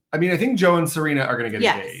 I think Joe and Serena are going to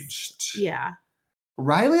get engaged. Yeah.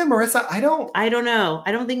 Riley and Marissa, I don't know.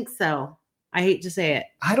 I don't think so. I hate to say it.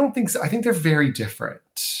 I don't think so. I think they're very different.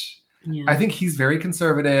 Yeah. I think he's very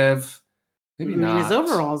conservative. Maybe not. His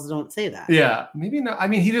overalls don't say that. Yeah, maybe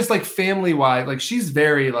not. He just, like, family-wide, like, she's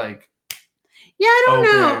very, like... Yeah, I don't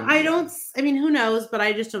know. Who knows? But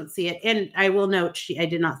I just don't see it. And I will note, I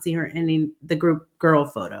did not see her in the group girl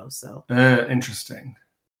photo, so... interesting.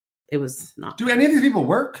 It was not... Do any of these people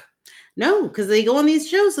work? No, because they go on these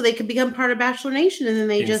shows so they could become part of Bachelor Nation, and then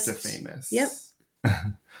they Insta-famous. Yep.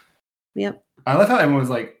 Yep. I love how everyone was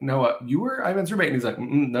like, Noah, you were Ivan's roommate. And he's like,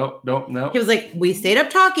 no. He was like, we stayed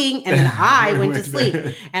up talking, and then I went to sleep.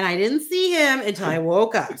 And I didn't see him until I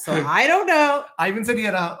woke up. So I don't know. Ivan said he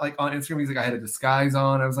had on Instagram, he's like, I had a disguise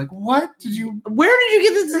on. I was like, what? Where did you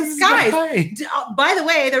get this disguise? By the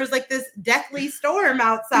way, there was, like, this deathly storm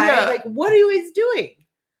outside. Yeah. Like, what are you guys doing?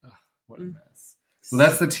 What a mess. So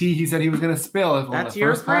that's the tea he said he was going to spill. If that's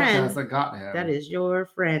your friend. Podcast that got him. That is your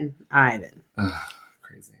friend, Ivan.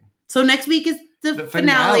 Crazy. So next week is the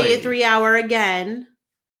finale, a 3-hour again.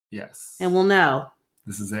 Yes. And we'll know.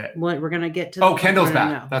 This is it. We're going to get to Kendall's back.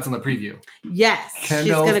 Know. That's on the preview. Yes. She's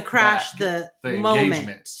going to crash the moment.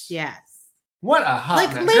 Engagement. Yes. What a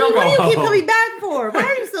hot mess. Lady, what do you keep coming back for? Why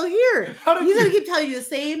are you still here? He's going to keep telling you the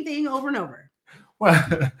same thing over and over.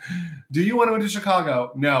 What? Do you want to go to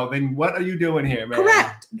Chicago? No. Then what are you doing here, man?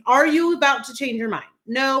 Correct. Are you about to change your mind?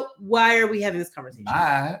 No. Why are we having this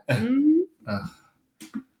conversation?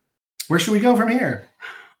 Where should we go from here?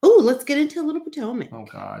 Oh, let's get into a little Potomac. Oh,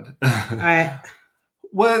 God. All right.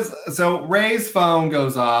 So Ray's phone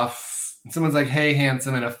goes off. Someone's like, hey,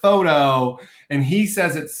 handsome, in a photo. And he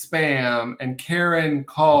says it's spam. And Karen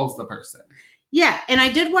calls the person. Yeah. And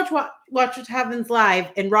I did watch What Happens Live.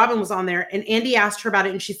 And Robin was on there. And Andy asked her about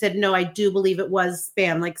it. And she said, no, I do believe it was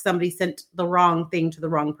spam. Like somebody sent the wrong thing to the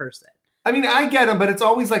wrong person. I get them, but it's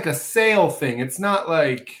always like a sale thing. It's not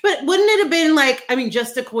like... But wouldn't it have been like,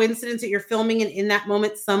 just a coincidence that you're filming and in that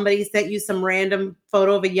moment somebody sent you some random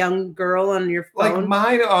photo of a young girl on your phone? Like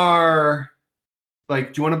mine are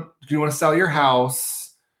like, do you want to sell your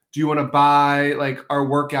house? Do you want to buy like our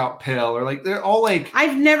workout pill? Or like, they're all like...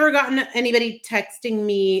 I've never gotten anybody texting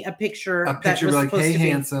me a picture that was like, hey,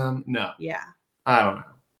 handsome. No. Yeah. I don't know.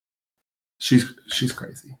 She's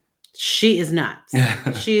crazy. She is nuts.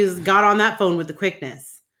 She's got on that phone with the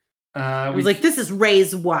quickness. I was like, this is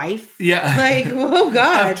Ray's wife. Yeah. Like, oh,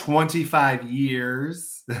 God. 25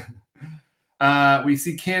 years. We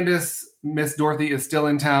see Candace, Miss Dorothy, is still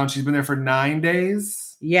in town. She's been there for 9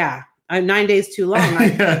 days. Yeah. 9 days too long,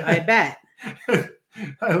 I bet.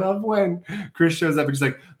 I love when Chris shows up and she's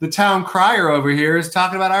like, the town crier over here is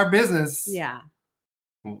talking about our business. Yeah.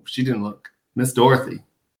 Well, she didn't look. Miss Dorothy.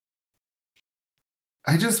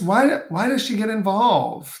 Why does she get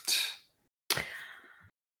involved?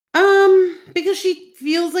 Because she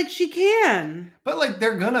feels like she can. But like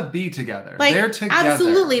they're gonna be together. Like, they're together.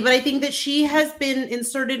 Absolutely. But I think that she has been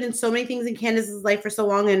inserted in so many things in Candace's life for so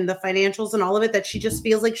long and the financials and all of it that she just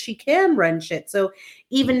feels like she can run shit. So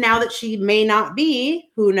even now that she may not be,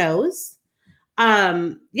 who knows?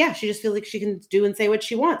 She just feels like she can do and say what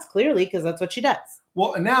she wants, clearly, because that's what she does.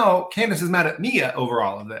 Well, and now Candace is mad at Mia over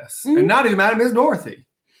all of this. Mm-hmm. And not even mad at Miss Dorothy.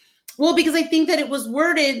 Well, because I think that it was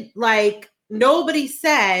worded like nobody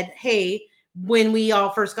said, hey, when we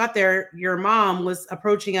all first got there, your mom was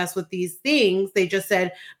approaching us with these things. They just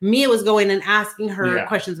said Mia was going and asking her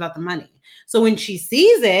questions about the money. So when she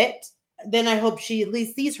sees it, then I hope she at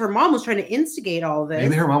least sees her mom was trying to instigate all of this.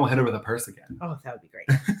 Maybe her mom will hit her with a purse again. Oh, that would be great.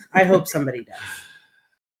 I hope somebody does.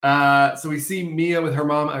 So we see Mia with her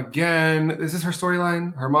mom again. This is her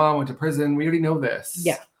storyline. Her mom went to prison. We already know this.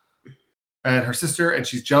 Yeah. And her sister, and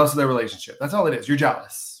she's jealous of their relationship. That's all it is. You're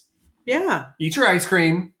jealous. Yeah. Eat your ice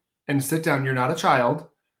cream and sit down. You're not a child.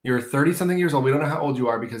 You're 30-something years old. We don't know how old you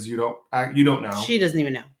are because you don't know. She doesn't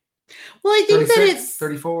even know. Well, I think that it's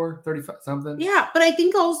 34, 35, something. Yeah, but I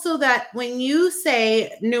think also that when you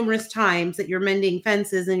say numerous times that you're mending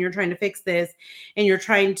fences and you're trying to fix this and you're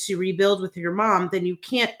trying to rebuild with your mom, then you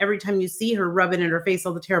can't every time you see her rubbing in her face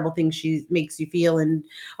all the terrible things she makes you feel and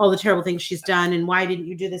all the terrible things she's done and why didn't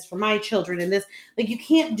you do this for my children and this, like you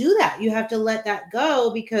can't do that. You have to let that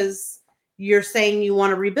go because you're saying you want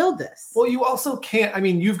to rebuild this. Well, you also can't. I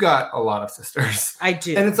mean, you've got a lot of sisters. I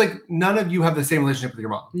do. And it's like none of you have the same relationship with your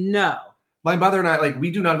mom. No. My mother and I, like, we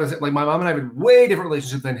do not have, like, my mom and I have a way different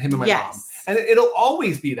relationship than him and my mom. And it'll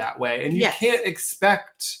always be that way. And you can't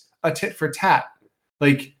expect a tit for tat.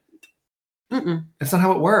 Like, that's not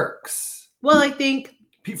how it works. Well, I think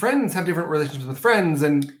friends have different relationships with friends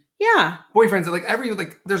and boyfriends.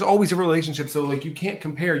 Like, there's always different relationships. So, like, you can't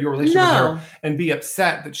compare your relationship with her and be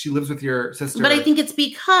upset that she lives with your sister. But I think it's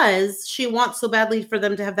because she wants so badly for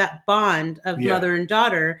them to have that bond of mother and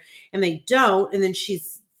daughter, and they don't. And then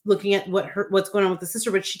she's looking at what's going on with the sister,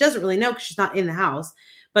 but she doesn't really know because she's not in the house.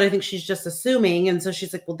 But I think she's just assuming, and so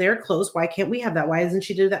she's like, "Well, they're close. Why can't we have that? Why doesn't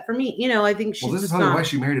she do that for me?" You know, I think she's. Well, this is probably why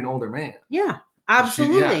she married an older man. Yeah,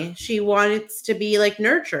 absolutely. She wants to be like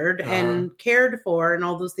nurtured and cared for, and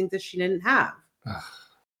all those things that she didn't have.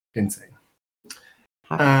 Insane.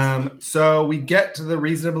 So we get to the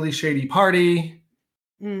reasonably shady party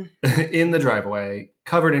in the driveway,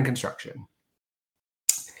 covered in construction.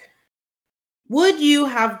 Would you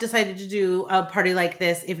have decided to do a party like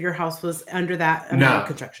this if your house was under that amount of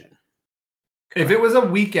construction? If it was a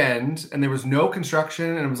weekend and there was no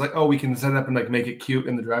construction and it was like, oh, we can set it up and like make it cute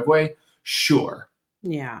in the driveway, sure.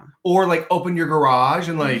 Yeah. Or like open your garage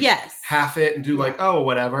and like half it and do like, oh,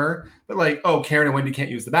 whatever. But like, oh, Karen and Wendy can't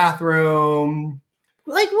use the bathroom.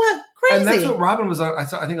 Like what? Crazy. And that's what Robin was on. I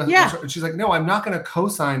think she's like, no, I'm not going to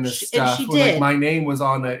co-sign this stuff. And she when, did. Like, my name was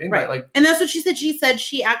on the invite. Right. Like, and that's what she said. She said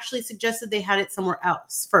she actually suggested they had it somewhere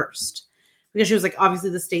else first. Because she was like, obviously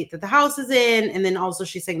the state that the house is in. And then also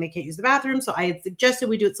she's saying they can't use the bathroom. So I had suggested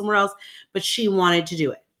we do it somewhere else. But she wanted to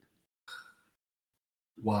do it.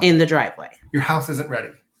 Why? In the driveway. Your house isn't ready.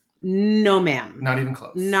 No, ma'am. Not even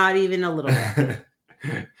close. Not even a little bit.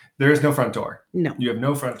 There is no front door. No. You have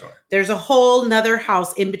no front door. There's a whole nother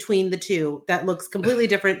house in between the two that looks completely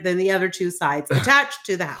different than the other two sides attached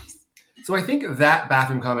to the house. So I think that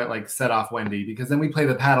bathroom comment like set off Wendy because then we play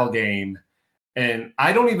the paddle game and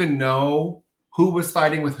I don't even know who was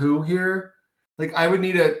fighting with who here. Like I would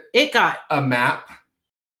need a map.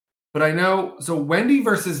 But I know, so Wendy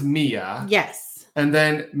versus Mia. Yes. And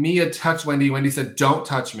then Mia touched Wendy. Wendy said, don't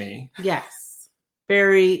touch me. Yes.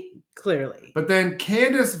 Very clearly. But then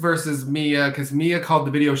Candace versus Mia, because Mia called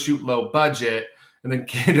the video shoot low budget, and then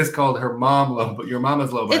Candace called her mom low, but your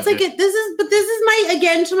mama's low budget. It's like this is my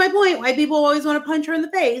again to my point why people always want to punch her in the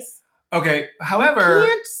face. Okay, however, you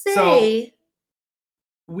can't say.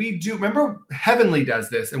 So we do remember Heavenly does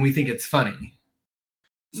this, and we think it's funny.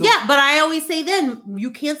 So, yeah, but I always say then you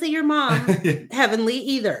can't say your mom Heavenly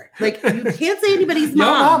either. Like you can't say anybody's mom. Your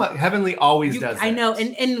mama Heavenly always does. I know,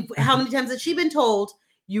 and how many times has she been told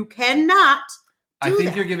you cannot? I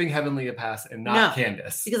think you're giving Heavenly a pass and not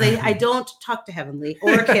Candace. Because I don't talk to Heavenly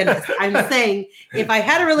or Candace. I'm saying if I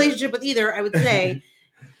had a relationship with either, I would say,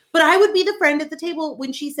 but I would be the friend at the table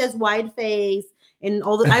when she says wide face and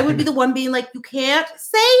all that. I would be the one being like, you can't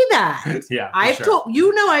say that. Yeah. I've told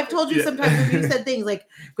you sometimes when you said things like,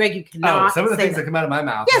 Greg, you cannot. Some of the things that come out of my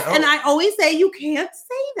mouth. Yes, and I always say you can't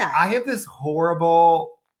say that. I have this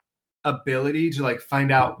horrible ability to like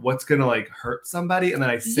find out what's gonna like hurt somebody and then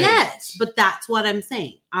I say yes, but that's what I'm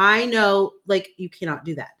saying. I know like you cannot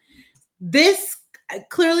do that. This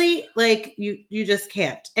clearly like you just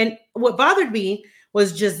can't. And what bothered me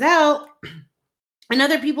was Giselle and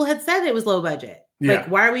other people had said it was low budget. Yeah. Like,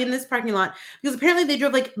 why are we in this parking lot? Because apparently they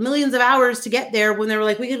drove like millions of hours to get there when they were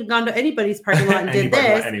like, we could have gone to anybody's parking lot and did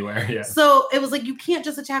this. Anywhere, yeah. So it was like, you can't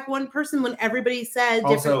just attack one person when everybody says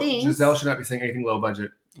different things. Giselle should not be saying anything low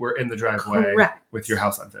budget. We're in the driveway with your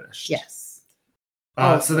house unfinished. Yes.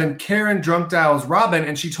 So then Karen drunk dials Robin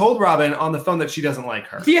and she told Robin on the phone that she doesn't like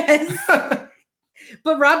her. Yes.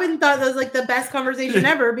 But Robin thought that was like the best conversation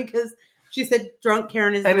ever because she said drunk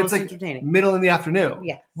Karen is the most entertaining. Middle in the afternoon.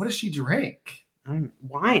 Yeah. What does she drink?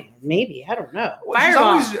 Wine, maybe. I don't know.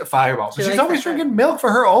 Fireball. She's always drinking milk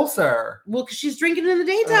for her ulcer. Well, because she's drinking in the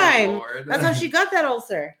daytime. That's how she got that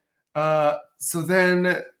ulcer. So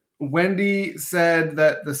then Wendy said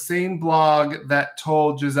that the same blog that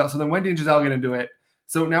told Giselle. So then Wendy and Giselle get into it.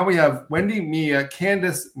 So now we have Wendy, Mia,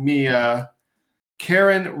 Candace, Mia,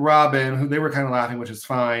 Karen, Robin, who they were kind of laughing, which is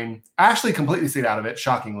fine. Ashley completely stayed out of it,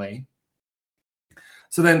 shockingly.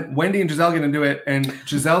 So then Wendy and Giselle get into it, and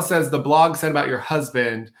Giselle says the blog said about your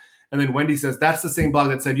husband, and then Wendy says that's the same blog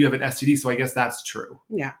that said you have an STD, so I guess that's true.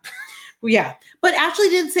 Yeah. Yeah. But Ashley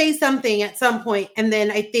did say something at some point, and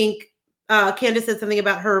then I think Candace said something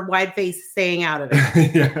about her wide face staying out of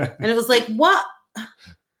it. Yeah. And it was like, what?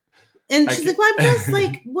 And she's like, well, I'm just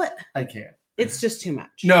like, what? I can't. It's just too much.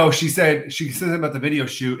 No, she said about the video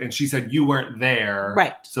shoot, and she said you weren't there.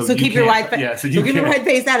 Right. So keep your wide face. Yeah. So keep your wide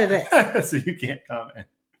face out of it. So you can't comment.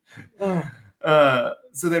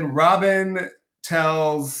 So then Robin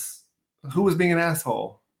tells who was being an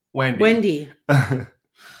asshole? Wendy.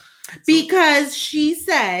 Because she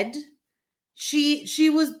said she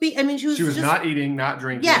was not eating, not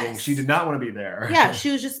drinking. Yes. She did not want to be there. Yeah,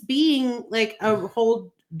 she was just being like a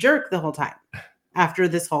whole jerk the whole time after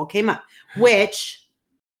this whole came up, which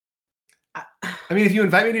I mean, if you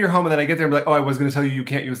invite me to your home and then I get there and be like, oh, I was going to tell you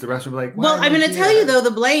can't use the restroom, like, well, I'm going to tell you though,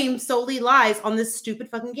 the blame solely lies on this stupid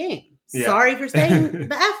fucking game. Yeah. Sorry for saying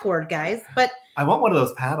the F word, guys, but I want one of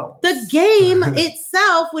those paddles. The game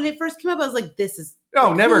itself, when it first came up, I was like, this is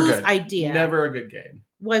never a good idea. Never a good game.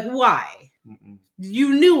 Like, why? Mm-mm.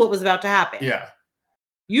 You knew what was about to happen. Yeah.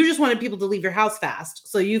 You just wanted people to leave your house fast.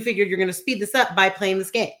 So you figured you're going to speed this up by playing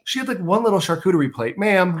this game. She had like one little charcuterie plate.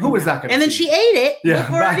 Ma'am, who was that going to And then she ate it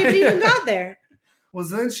before anybody even got there. Well,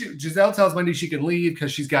 then Giselle tells Wendy she can leave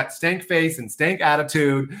because she's got stank face and stank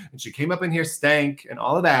attitude. And she came up in here stank and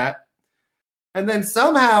all of that. And then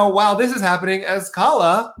somehow, while this is happening,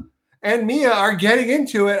 Escala and Mia are getting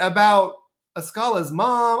into it about Escala's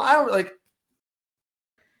mom. I don't like.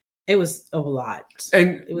 It was a lot.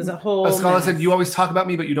 And it was a whole Escala said, you always talk about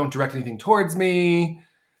me, but you don't direct anything towards me.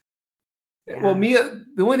 Yeah. Well, Mia,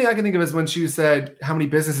 the only thing I can think of is when she said, how many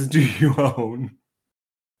businesses do you own?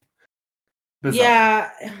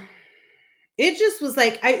 Yeah. It just was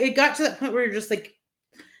like, it got to that point where you're just like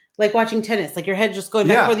watching tennis, like your head just going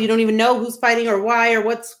back and forth. You don't even know who's fighting or why or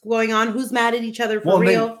what's going on, who's mad at each other for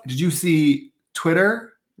real. Did you see Twitter?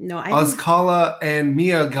 No, Escala and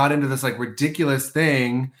Mia got into this like ridiculous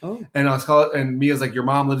thing. Oh. And Escala and Mia's like, your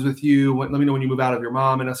mom lives with you. Let me know when you move out of your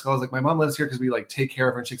mom. And Escala's like, my mom lives here because we like take care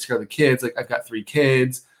of her and she takes care of the kids. Like, I've got 3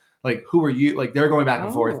 kids. Like, who are you? Like, they're going back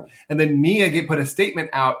and forth. And then Mia put a statement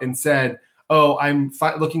out and said, oh, I'm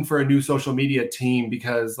looking for a new social media team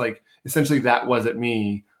because like essentially that wasn't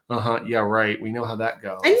me. Yeah, right. We know how that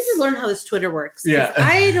goes. I need to learn how this Twitter works. Yeah.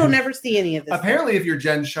 I don't ever see any of this. Apparently, if you're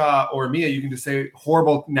Jen Shaw or Mia, you can just say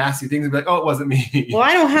horrible, nasty things and be like, oh, it wasn't me. Well,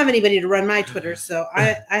 I don't have anybody to run my Twitter, so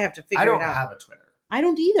I have to figure it out. I don't have a Twitter. I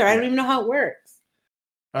don't either. I don't even know how it works.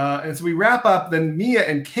 And so we wrap up. Then Mia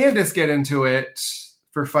and Candace get into it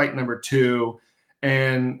for fight number 2.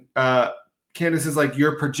 And Candace is like,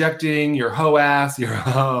 you're projecting your hoe ass, your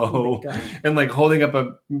hoe. And like holding up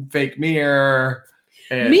a fake mirror.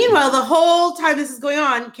 And meanwhile, the whole time this is going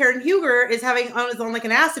on, Karen Huger is having on like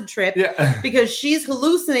an acid trip because she's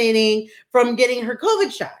hallucinating from getting her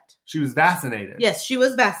COVID shot. She was vaccinated. Yes, she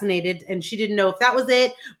was vaccinated, and she didn't know if that was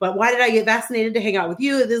it. But why did I get vaccinated to hang out with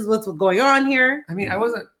you? This is what's going on here. I mean, I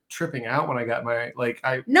wasn't tripping out when I got my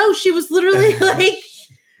No, she was literally like.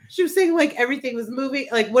 She was saying like everything was moving.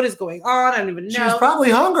 Like, what is going on? I don't even know. She was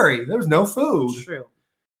probably hungry. There was no food. True.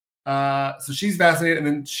 So she's vaccinated, and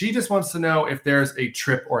then she just wants to know if there's a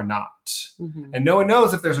trip or not. Mm-hmm. And no one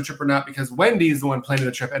knows if there's a trip or not because Wendy's the one planning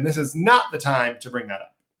the trip, and this is not the time to bring that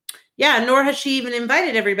up. Yeah, nor has she even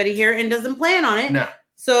invited everybody here and doesn't plan on it. No.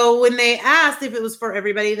 So when they asked if it was for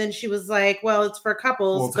everybody, then she was like, well, it's for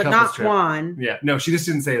couples, but not trip. Juan. Yeah, no, she just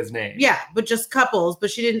didn't say his name. Yeah, but just couples,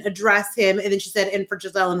 but she didn't address him. And then she said, and for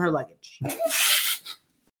Giselle and her luggage.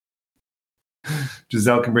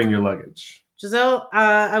 Giselle can bring your luggage. Giselle,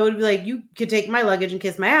 I would be like, you could take my luggage and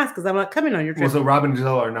kiss my ass because I'm not coming on your trip. Well, so Robin and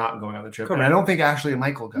Giselle are not going on the trip. Correct. And I don't think Ashley and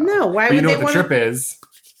Michael go. No, why but would they you know what the trip is?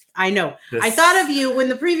 I know. I thought of you when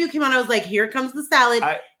the preview came on. I was like, here comes the salad.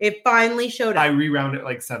 It finally showed up. I rewound it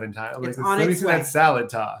like 7 times. It's like, on its way. That salad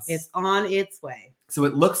toss. It's on its way. So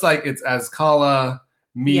it looks like it's Escala,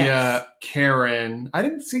 Mia, Karen. I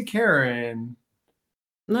didn't see Karen.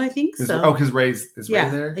 No, I think so. Oh, because Ray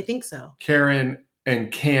there? I think so. Karen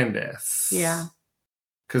and Candace. Yeah.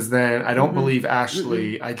 Because then I don't believe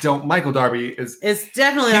Ashley. Michael Darby is. It's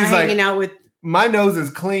definitely not hanging out with. My nose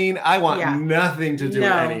is clean. I want nothing to do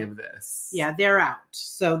with any of this. Yeah, they're out.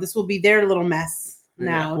 So this will be their little mess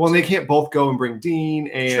now. Well, they can't both go and bring Dean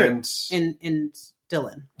and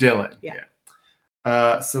Dylan. Dylan. Yeah.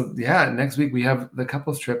 So yeah, next week we have the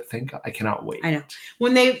couples trip. I cannot wait. I know.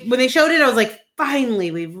 When they showed it, I was like,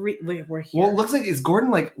 finally, we're here. Well, it looks like, is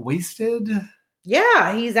Gordon like wasted?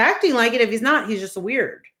 Yeah, he's acting like it. If he's not, he's just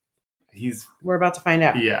weird. We're about to find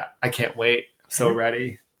out. Yeah, I can't wait. So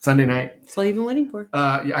ready. Sunday night. That's all you've been waiting for.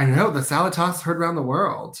 Yeah, I know. The salad toss heard around the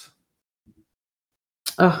world.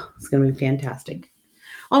 Oh, it's gonna be fantastic.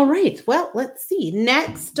 All right. Well, let's see.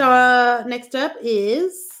 Next up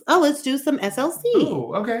is let's do some SLC.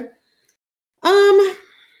 Oh, okay.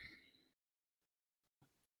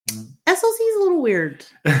 SLC is a little weird.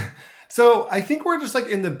 So I think we're just like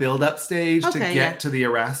in the build-up stage to get to the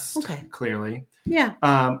arrest. Okay. Clearly. Yeah.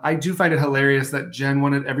 I do find it hilarious that Jen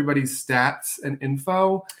wanted everybody's stats and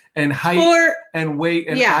info and height and weight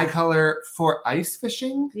and eye color for ice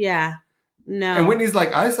fishing. Yeah. No. And Whitney's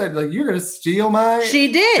like, I said, like, you're gonna steal my.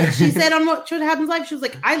 She did. She said on What Happens Live, she was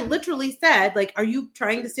like, I literally said, like, are you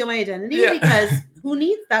trying to steal my identity? Yeah. Because who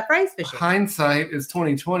needs that for ice fishing? Hindsight is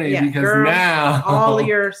 2020 because girl, now all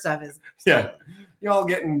your stuff is stolen. Y'all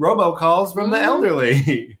getting robocalls from the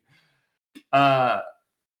elderly.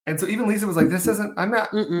 And so even Lisa was like, this isn't, I'm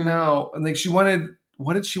not, no. And like, she wanted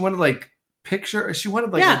like picture? She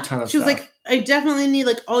wanted like a ton of stuff. She was like, I definitely need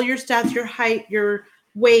like all your stats, your height, your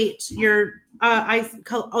weight, your ice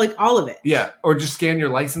color, like all of it. Yeah. Or just scan your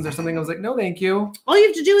license or something. I was like, no, thank you. All you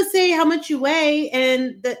have to do is say how much you weigh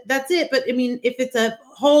and that's it. But I mean, if it's a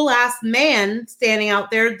whole ass man standing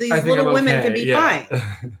out there, these little women can be fine.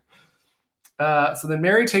 So then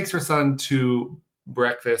Mary takes her son to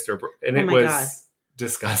breakfast and it was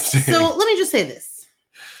disgusting. So let me just say this.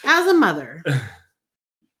 As a mother,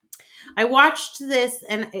 I watched this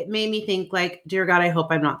and it made me think like, dear God, I hope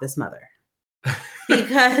I'm not this mother.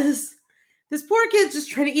 Because this poor kid's just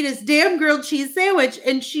trying to eat his damn grilled cheese sandwich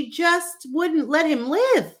and she just wouldn't let him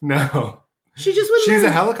live. No. She just wouldn't. She's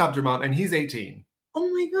a helicopter mom and he's 18. Oh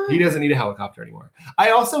my God. He doesn't need a helicopter anymore.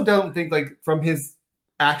 I also don't think like from his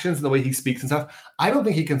actions and the way he speaks and stuff, I don't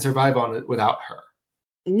think he can survive on it without her.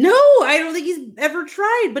 No, I don't think he's ever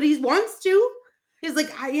tried, but he wants to. He's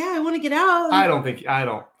like, I want to get out. I don't think so.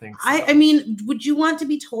 I mean, would you want to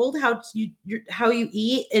be told how you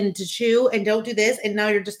eat and to chew and don't do this and now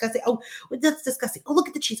you're disgusting? Oh, that's disgusting. Oh, look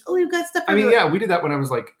at the cheese. Oh, you've got stuff. I mean, yeah, we did that when I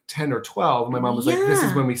was like 10 or 12. My mom was like, this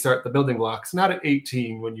is when we start the building blocks. Not at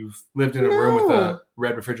 18 when you've lived in a room with a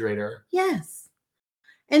red refrigerator. Yes.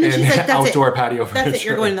 And then she's like, that's outdoor patio furniture. That's it.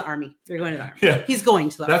 You're going to the army. You're going to the army. Yeah. He's going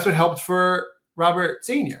to the army. That's what helped for Robert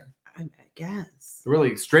Sr. I guess. It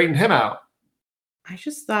really straightened him out. I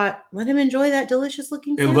just thought, let him enjoy that delicious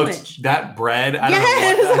looking sandwich. That bread.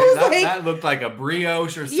 That looked like a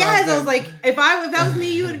brioche or something. Yes, I was like, if that was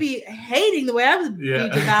me, you would be hating the way I would be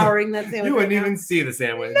devouring that sandwich. You wouldn't even see the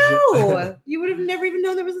sandwich. No, you would have never even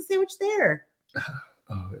known there was a sandwich there.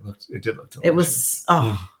 Oh, it did look delicious. It was,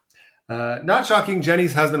 not shocking.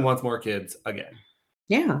 Jenny's husband wants more kids again.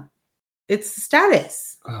 Yeah. It's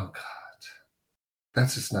status. Oh, God.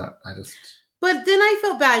 That's just not, But then I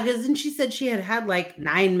felt bad because then she said she had like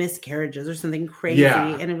 9 miscarriages or something crazy.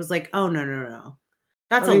 Yeah. And it was like, oh, no.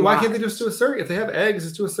 That's a lot. Why can't they just do a surrogate? If they have eggs,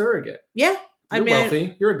 just do a surrogate. Yeah. You're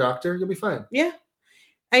wealthy. You're a doctor. You'll be fine. Yeah.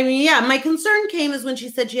 I mean, yeah, my concern came is when she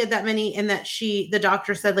said she had that many and that the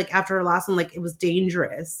doctor said like after her last one, like it was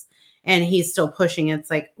dangerous and he's still pushing. It's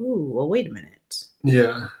like, ooh, well, wait a minute.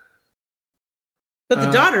 Yeah. But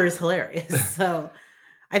the daughter is hilarious. So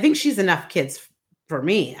I think she's enough kids for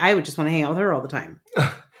me. I would just want to hang out with her all the time.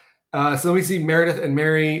 So we see Meredith and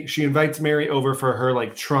Mary. She invites Mary over for her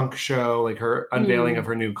like trunk show, like her unveiling of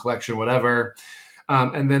her new collection, whatever.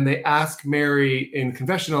 And then they ask Mary in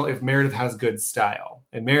confessional if Meredith has good style.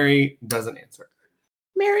 And Mary doesn't answer.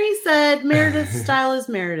 Mary said Meredith's style is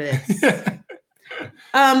Meredith's.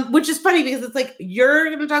 Which is funny because it's like, you're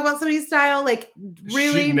going to talk about somebody's style? Like,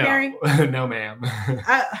 really, Mary? No, ma'am.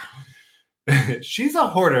 She's a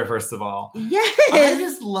hoarder, first of all. Yes. I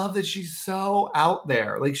just love that she's so out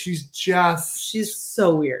there. Like, she's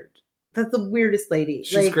so weird. That's the weirdest lady.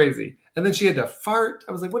 She's crazy. And then she had to fart.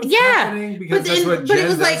 I was like, what is happening? Because that's what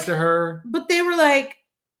Jen does to her. But they were like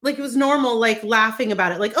it was normal, like laughing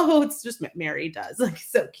about it. Like, oh, it's just Mary does. Like,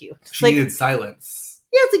 so cute. She needed silence.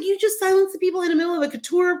 Yeah, it's like you just silence the people in the middle of a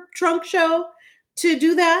couture trunk show to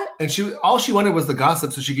do that. And all she wanted was the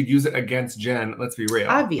gossip so she could use it against Jen. Let's be real.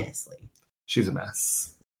 Obviously. She's a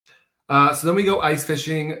mess. So then we go ice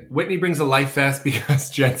fishing. Whitney brings a life vest because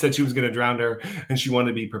Jen said she was going to drown her and she wanted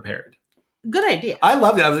to be prepared. Good idea. I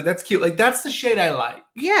loved it. I was like, that's cute. Like, that's the shade I like.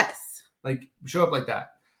 Yes. Like, show up like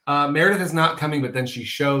that. Meredith is not coming, but then she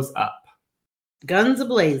shows up. Guns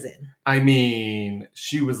a-blazing. I mean,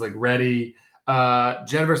 she was like ready.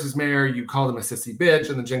 Jen versus Mayor, you called him a sissy bitch.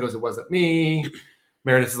 And then Jen goes, it wasn't me.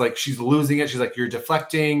 Meredith is like, she's losing it. She's like, you're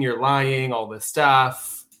deflecting, you're lying, all this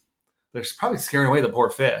stuff. They're probably scaring away the poor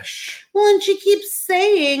fish. Well, and she keeps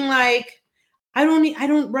saying like, I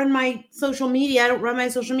don't run my social media. I don't run my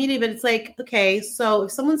social media, but it's like, okay, so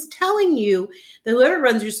if someone's telling you that whoever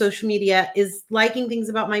runs your social media is liking things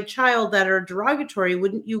about my child that are derogatory,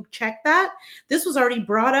 wouldn't you check that? This was already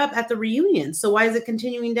brought up at the reunion. So why is it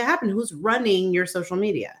continuing to happen? Who's running your social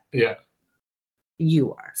media? Yeah.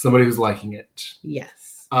 You are. Somebody who's liking it.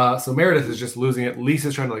 Yes. So Meredith is just losing it.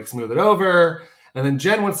 Lisa's trying to like smooth it over. And then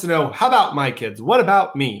Jen wants to know, how about my kids? What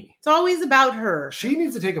about me? It's always about her. She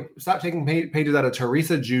needs to stop taking pages out of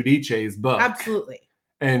Teresa Giudice's book. Absolutely.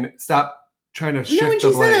 And stop trying to shift the blame. When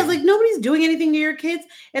she said that, I was like, nobody's doing anything to your kids.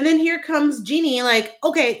 And then here comes Jeannie, like,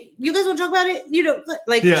 okay, you guys want to talk about it? You know,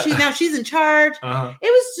 like she's in charge. Uh-huh. It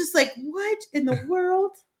was just like, what in the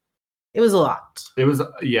world? It was a lot. It was,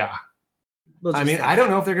 yeah. I don't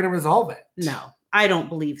know if they're going to resolve it. No, I don't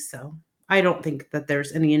believe so. I don't think that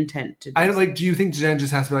there's any intent to do you think Jen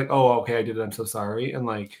just has to be like, oh, okay, I did it, I'm so sorry, and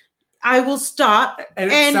like I will stop. And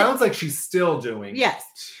it sounds like she's still doing. Yes.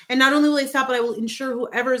 And not only will I stop, but I will ensure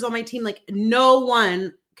whoever is on my team, like no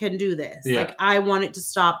one can do this. Yeah. Like I want it to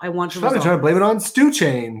stop. I want to trying to blame it on Stu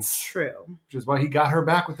Chains. True. Which is why he got her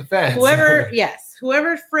back with the feds.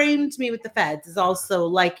 Whoever framed me with the feds is also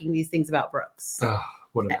liking these things about Brooks. Oh,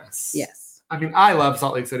 what a mess. Yes. I mean, I love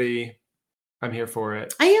Salt Lake City. I'm here for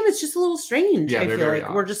it. I am. It's just a little strange. Yeah, I feel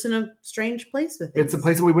like we're just in a strange place with it. It's a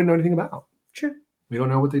place that we wouldn't know anything about. True. We don't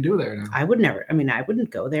know what they do there now. I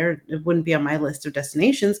wouldn't go there. It wouldn't be on my list of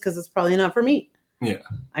destinations because it's probably not for me. Yeah.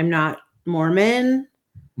 I'm not Mormon.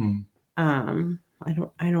 I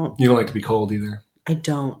don't. You don't like to be cold either. I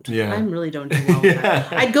don't. Yeah. I really don't do well with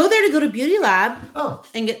that. I'd go there to go to Beauty Lab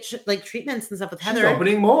and get treatments and stuff with Heather. She's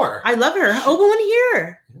opening more. I love her. Open one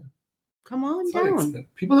here. Yeah. Come on it's down.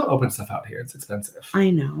 People don't open stuff out here. It's expensive.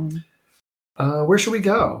 I know. Where should we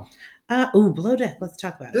go? Below Deck. Let's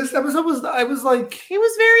talk about it. This episode was, I was like... It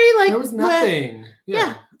was very like... There was nothing.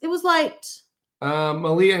 Yeah, it was light.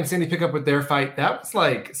 Malia and Sandy pick up with their fight. That was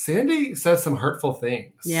like, Sandy says some hurtful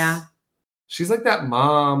things. Yeah. She's like that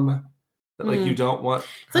mom that like you don't want.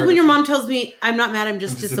 It's like when your mom tells me, I'm not mad, I'm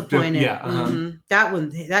just disappointed. Yeah. Uh-huh.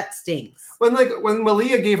 That stinks. When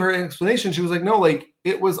Malia gave her an explanation, she was like, no, like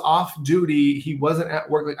it was off duty. He wasn't at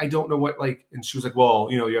work. Like, I don't know what, like, and she was like, well,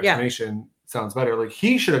 your explanation sounds better. Like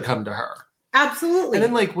he should have come to her. Absolutely. And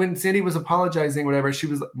then like when Sandy was apologizing, whatever,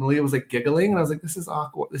 Malia was like giggling. And I was like, this is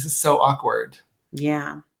awkward. This is so awkward.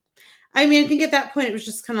 Yeah. I mean, I think at that point it was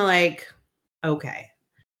just kind of like, okay,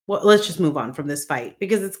 well, let's just move on from this fight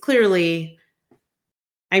because it's clearly,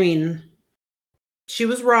 I mean, she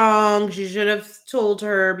was wrong. She should have told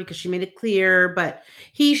her because she made it clear, but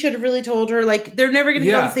he should have really told her like they're never going to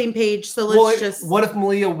get on the same page. So let's what if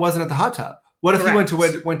Malia wasn't at the hot tub? What if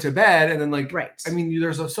he went to bed and then like, I mean,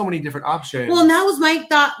 there's so many different options. Well, and that was my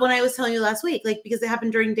thought when I was telling you last week, like, because it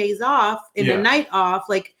happened during days off and the night off,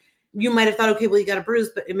 like you might've thought, okay, well, you got a bruise,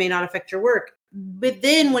 but it may not affect your work. But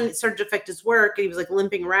then when it started to affect his work and he was like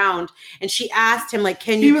limping around and she asked him, like,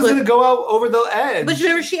 he was going to go out over the edge. But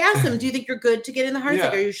remember, she asked him, do you think you're good to get in the heart?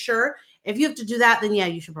 Like, are you sure? If you have to do that, then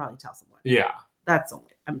you should probably tell someone. Yeah. That's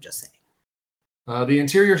only, I'm just saying. The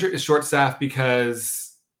interior is short staffed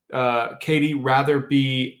because Katie rather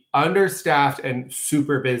be understaffed and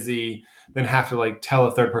super busy than have to like tell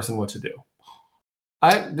a third person what to do.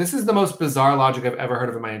 This is the most bizarre logic I've ever heard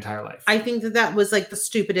of in my entire life. I think that was like the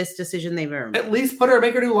stupidest decision they've ever made. At least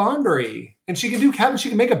make her do laundry. And she can do cabinets. She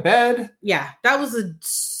can make a bed. Yeah, that was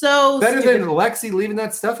so better than Lexi leaving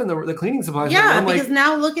that stuff in the cleaning supplies. Yeah, because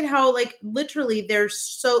now look at how like literally they're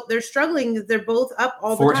struggling. They're both up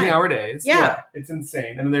all the time. 14-hour days. Yeah, it's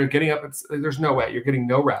insane. And then they're getting up. There's no way. You're getting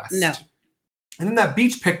no rest. No. And then that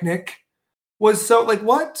beach picnic was so like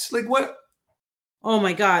what? Like what? Oh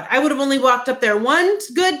my God. I would have only walked up there one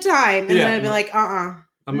good time and then I'd be like,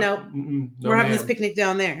 no, we're having this picnic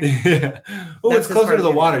down there. Yeah. Oh, it's closer to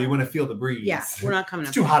the water. You want to feel the breeze. Yeah, we're not coming up.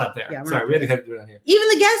 It's too hot up there. Yeah, sorry, we had to do it down here. Even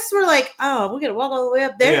the guests were like, oh, we're going to walk all the way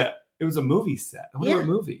up there. Yeah, it was a movie set. I wonder what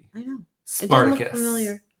movie. I know. Spartacus. It look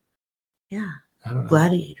familiar. Yeah. I don't know.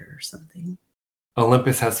 Gladiator or something.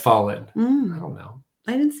 Olympus Has Fallen. I don't know.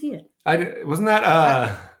 I didn't see it. Wasn't that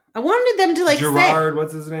I wanted them to like Gerard,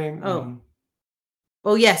 what's his name?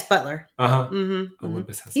 Oh yes, Butler.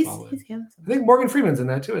 Olympus Has Fallen. He's handsome. I think Morgan Freeman's in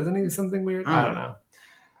that too. Isn't he something weird? I don't know.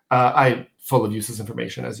 I'm full of useless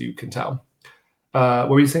information, as you can tell. What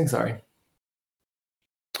were you saying? Sorry.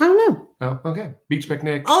 I don't know. Oh, okay. Beach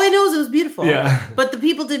picnic. All I know is it was beautiful. Yeah. But the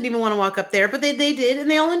people didn't even want to walk up there, but they did, and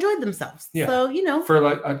they all enjoyed themselves. Yeah. So, for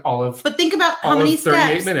like an olive. But think about how many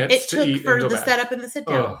steps minutes it took for the setup and the sit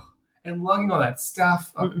down. and lugging all that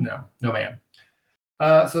stuff. Oh, no, ma'am.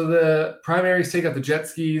 So the primaries take out the jet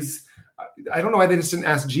skis. I don't know why they just didn't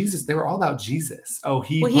ask Jesus. They were all about Jesus. Oh,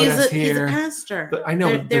 he put us here. He's a pastor. I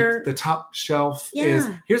know. The top shelf is.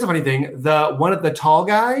 Here's a funny thing. The one of the tall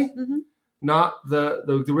guy, not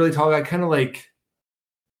the really tall guy, kind of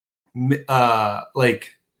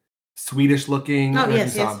like Swedish looking. Oh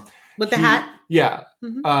yes. With the hat. Yeah.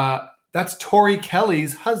 That's Tori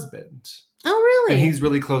Kelly's husband. Oh really? And he's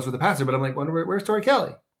really close with the pastor. But I'm like, where's Tori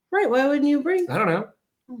Kelly? Right. Why wouldn't you bring? I don't know.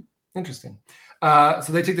 Interesting. So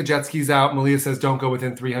they take the jet skis out. Malia says, don't go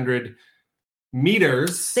within 300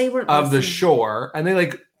 meters of the shore. And they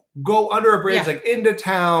like go under a bridge, like into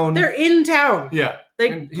town. They're in town. Yeah.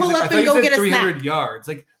 They pull up and go get a 300 snack. yards.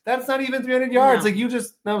 Like, that's not even 300 yards. No. Like, you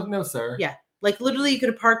just, no, sir. Yeah. Like, literally, you could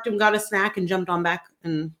have parked and got a snack and jumped on back.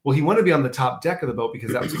 Well, he wanted to be on the top deck of the boat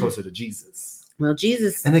because that was closer to Jesus. Well,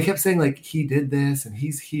 Jesus. And they kept saying, like, he did this and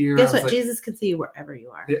he's here. Guess what? Like, Jesus can see you wherever you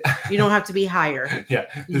are. Yeah. You don't have to be higher. Yeah.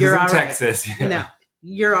 You're all Texas. Right. Yeah. No.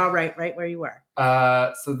 You're all right where you are.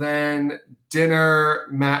 So then dinner,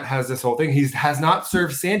 Matt has this whole thing. He has not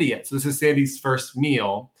served Sandy yet. So this is Sandy's first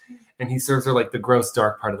meal. And he serves her, like, the gross,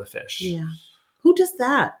 dark part of the fish. Yeah. Who does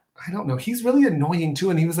that? I don't know. He's really annoying, too.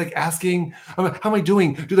 And he was, like, asking, how am I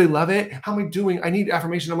doing? Do they love it? How am I doing? I need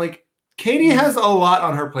affirmation. I'm like, Katie has a lot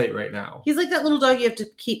on her plate right now. He's like that little dog you have to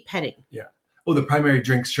keep petting. Yeah. Oh, the primary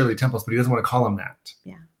drinks Shirley Temples, but he doesn't want to call him that.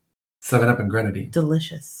 Yeah. 7-Up and Grenadine.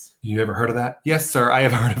 Delicious. You ever heard of that? Yes, sir. I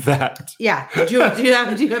have heard of that. Yeah. Do you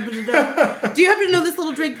happen to know this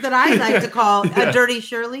little drink that I like to call a Dirty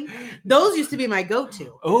Shirley? Those used to be my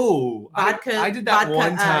go-to. Oh, vodka. I did that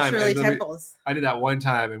one time. Shirley Temples. I did that one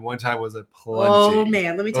time, and one time was a plenty. Oh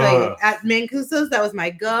man, let me tell you, at Mancuso's, that was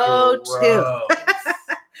my go-to.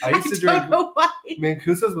 I used to drink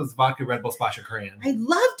Mancuso's was vodka, Red Bull, Splash, of Crayon. I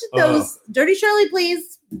loved those. Dirty Shirley,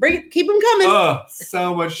 please. Keep them coming. Oh,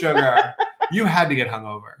 so much sugar. You had to get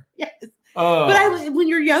hungover. Yes. But when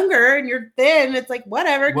you're younger and you're thin, it's like,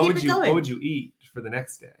 whatever, keep it going. What would you eat for the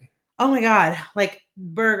next day? Oh my God. Like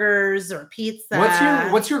burgers or pizza.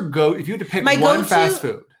 What's your go, if you had to pick one fast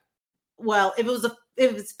food? Well, if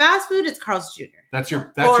it's fast food, it's Carl's Jr. That's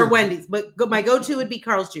Wendy's. But my go-to would be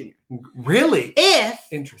Carl's Jr. Really?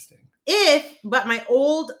 Interesting. But my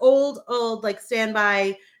old like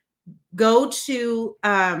standby go-to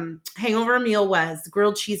hangover meal was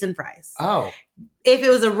grilled cheese and fries. Oh. If it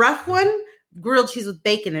was a rough one, grilled cheese with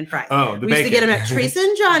bacon and fries. Oh, we used to get them at Teresa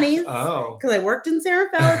and Johnny's. Oh. Because I worked in San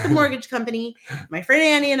Rafael at the mortgage company. My friend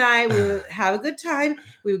Annie and I would have a good time.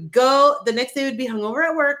 We would go, the next day we'd be hungover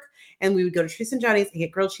at work, and we would go to Teresa and Johnny's and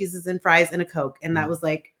get grilled cheeses and fries and a Coke. And that was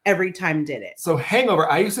like every time did it. So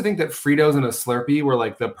hangover, I used to think that Fritos and a Slurpee were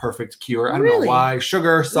like the perfect cure. I don't know why.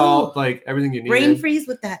 Sugar, salt, like everything you need. Brain freeze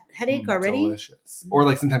with that headache already. Delicious. Or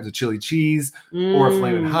like sometimes a chili cheese or a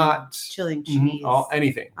flaming hot. Chili and cheese.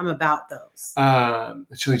 Anything. I'm about those.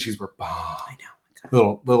 The chili and cheese were bomb. I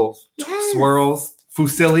know. Little swirls.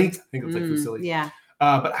 Fusilli. I think it was like fusilli. Yeah.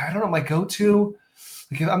 But I don't know. My go-to,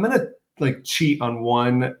 like if I'm going to like cheat on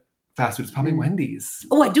one fast food, it's probably Wendy's.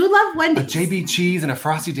 Oh, I do love Wendy's. A JB cheese and a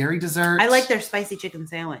frosty dairy dessert. I like their spicy chicken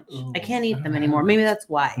sandwich. I can't eat them anymore. Maybe that's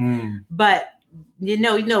why. But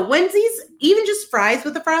Wendy's, even just fries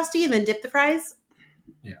with the frosty and then dip the fries.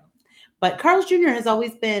 Yeah. But Carl's Jr. has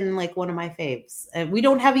always been like one of my faves. And we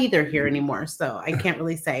don't have either here anymore, so I can't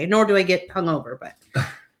really say. Nor do I get hungover, but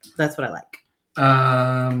that's what I like.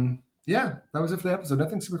 Yeah, that was it for the episode.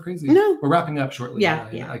 Nothing super crazy. No. We're wrapping up shortly. Yeah.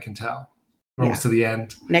 I can tell. We're almost to the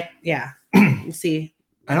end. We'll see.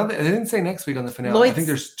 I didn't say next week on the finale. Lloyd's I think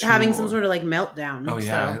there's having some sort of like meltdown. Oh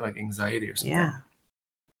yeah, like anxiety or something. Yeah.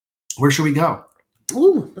 Where should we go?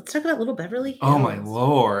 Ooh, let's talk about Little Beverly Hills. Oh my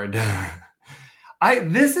Lord.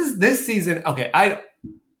 This season, okay,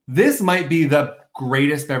 this might be the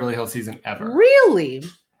greatest Beverly Hills season ever. Really?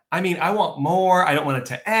 I mean, I want more. I don't want it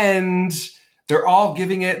to end. They're all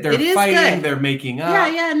giving it. They're fighting. Good. They're making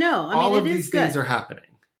up. Yeah, no. I mean, all of these things are happening.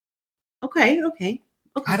 Okay.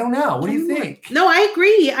 I don't know. What do you think? No, I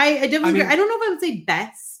agree. I definitely agree. I don't know if I would say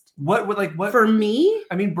best. What for me?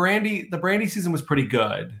 I mean, the Brandy season was pretty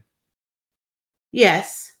good.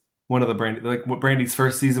 Yes. One of the Brandy, like what Brandy's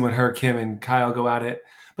first season when her, Kim, and Kyle go at it.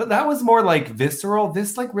 But that was more like visceral.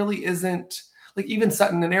 This like really isn't, like even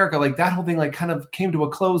Sutton and Erica, like that whole thing like kind of came to a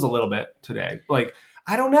close a little bit today. Like,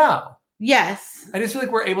 I don't know. Yes. I just feel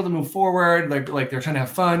like we're able to move forward. Like they're trying to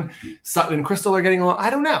have fun. Sutton and Crystal are getting along.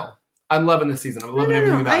 I don't know. I'm loving this season. I'm loving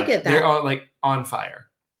everything about it. I get that. They're all like on fire.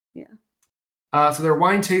 Yeah. So they're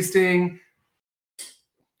wine tasting.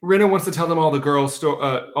 Rinna wants to tell them all the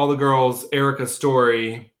girls Erica's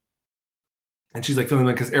story, and she's like filming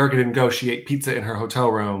them because Erica didn't go. She ate pizza in her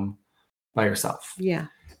hotel room, by herself. Yeah.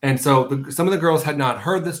 And so some of the girls had not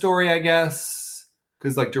heard the story, I guess,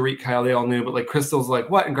 because like Dorit, Kyle, they all knew, but like Crystal's like,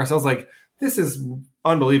 what? And Garcelle's like, this is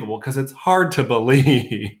unbelievable because it's hard to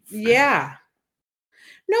believe. Yeah.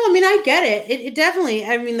 No, I mean, I get it. It definitely,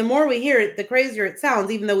 I mean, the more we hear it, the crazier it sounds,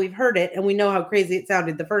 even though we've heard it and we know how crazy it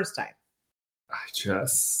sounded the first time. I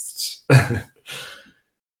just...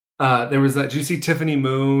 there was that, did you see Tiffany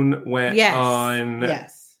Moon went on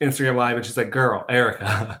Instagram Live and she's like, girl,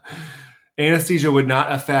 Erica, anesthesia would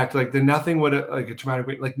not affect, like nothing would have, like a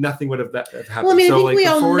traumatic, like nothing would have happened. Well, I mean, so, I think we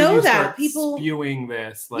all know that. People spewing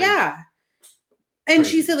this. Like, yeah. And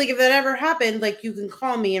she said, like, if that ever happened, like, you can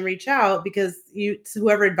call me and reach out because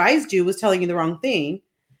whoever advised you was telling you the wrong thing.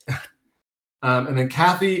 And then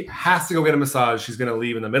Kathy has to go get a massage. She's going to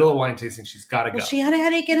leave in the middle of wine tasting. She's got to go. She had a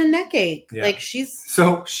headache and a neck ache. Yeah. Like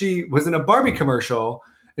So she was in a Barbie commercial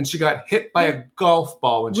and she got hit by a golf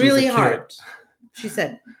ball when she was a kid. Really hard. She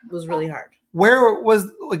said it was really hard. Where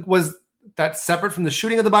was that separate from the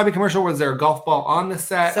shooting of the Barbie commercial? Was there a golf ball on the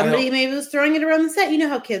set? Somebody maybe was throwing it around the set. You know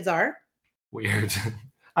how kids are. Weird.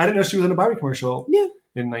 I didn't know she was in a Barbie commercial. Yeah.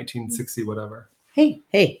 In 1960, whatever.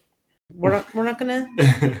 Hey. We're not gonna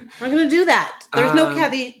do that. There's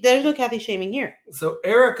no Kathy shaming here. So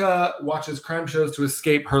Erica watches crime shows to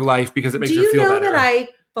escape her life because it makes her feel better. Do you know that I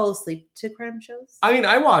fall asleep to crime shows? I mean,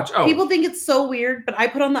 I watch. Oh, people think it's so weird, but I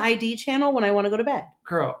put on the ID channel when I want to go to bed.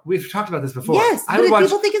 Girl, we've talked about this before. Yes,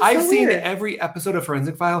 people think it's I've so seen weird. Every episode of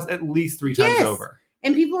Forensic Files at least 3 times over.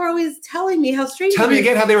 And people are always telling me how strange. Tell me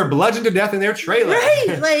again how they were bludgeoned to death in their trailer.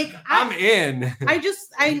 Right, like I'm in.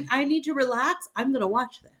 I need to relax. I'm gonna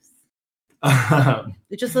watch this.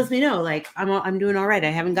 It just lets me know, like I'm doing all right. I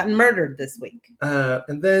haven't gotten murdered this week.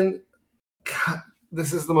 And then, God,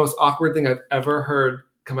 this is the most awkward thing I've ever heard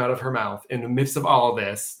come out of her mouth. In the midst of all of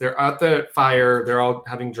this, they're at the fire. They're all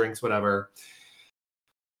having drinks, whatever.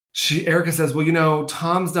 Erica says, well, you know,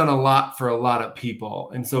 Tom's done a lot for a lot of people.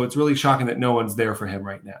 And so it's really shocking that no one's there for him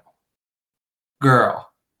right now.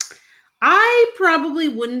 Girl. I probably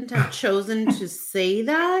wouldn't have chosen to say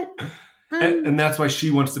that. And that's why she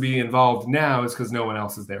wants to be involved now, is because no one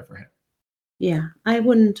else is there for him. Yeah, I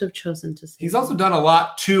wouldn't have chosen to say He's also done a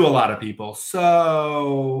lot to a lot of people.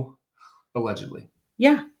 So, allegedly.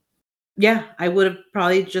 Yeah. Yeah, I would have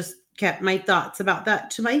probably just kept my thoughts about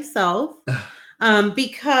that to myself.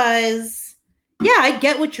 Because, yeah, I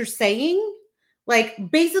get what you're saying. Like,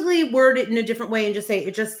 basically word it in a different way and just say,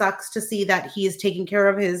 it just sucks to see that he is taking care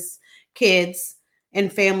of his kids and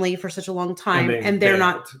family for such a long time, and they're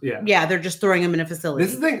not. Yeah, they're just throwing them in a facility.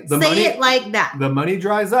 This is the thing. Say it like that. The money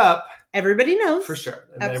dries up. Everybody knows for sure,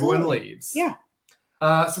 and everyone leaves. Yeah.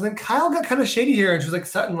 So then Kyle got kind of shady here, and she was like,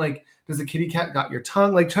 "Sutton, like, does the kitty cat got your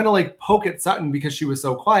tongue?" Like trying to like poke at Sutton because she was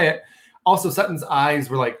so quiet. Also, Sutton's eyes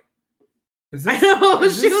were like, I know.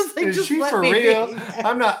 She was like, "Is she for real?"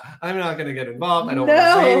 I'm not gonna get involved. I don't want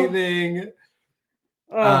to say anything.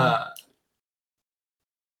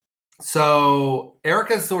 So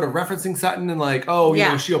Erica's sort of referencing Sutton and like, oh, you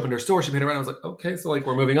know, she opened her store, she paid her rent. I was like, okay, so like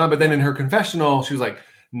we're moving on. But then in her confessional, she was like,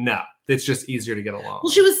 no, it's just easier to get along.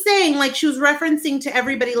 Well, she was saying, like, she was referencing to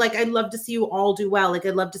everybody, like, I'd love to see you all do well. Like,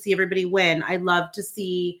 I'd love to see everybody win. I'd love to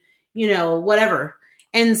see, you know, whatever.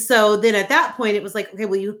 And so then at that point, it was like, okay,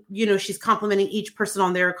 well, you know, she's complimenting each person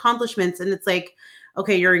on their accomplishments. And it's like,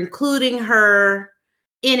 okay, you're including her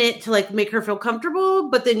in it to like make her feel comfortable.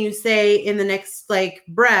 But then you say in the next like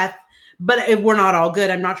breath, but if we're not all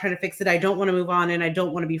good, I'm not trying to fix it. I don't want to move on and I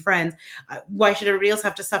don't want to be friends. Why should everybody else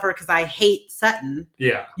have to suffer? Because I hate Sutton.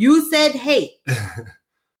 Yeah. You said hate.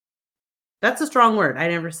 That's a strong word. I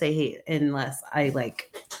never say hate unless I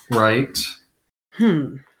like. Right.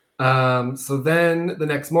 So then the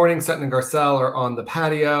next morning, Sutton and Garcelle are on the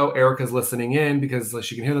patio. Erica's listening in because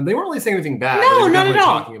she can hear them. They weren't really saying anything bad. No, not at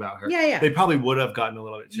all. Talking about her. Yeah. They probably would have gotten a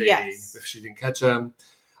little bit shady if she didn't catch them.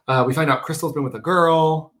 We find out Crystal's been with a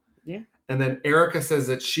girl. Yeah. And then Erica says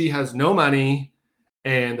that she has no money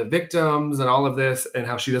and the victims and all of this and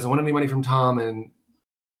how she doesn't want any money from Tom. And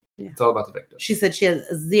it's all about the victims. She said she has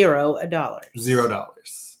 $0. $0.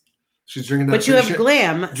 She's drinking that. But you have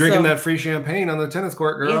glam. Drinking that free champagne on the tennis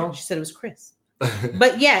court, girl. Yeah, she said it was Chris.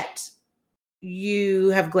 But yet,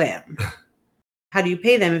 you have glam. How do you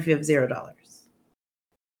pay them if you have $0? I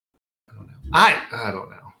don't know. I don't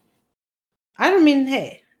know. I don't mean,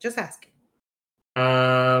 hey, just asking.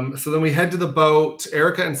 So then we head to the boat.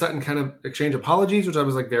 Erica and Sutton kind of exchange apologies, which I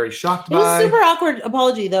was like very shocked by. It was super awkward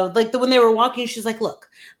apology though. Like when they were walking, she's like, "Look,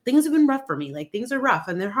 things have been rough for me. Like things are rough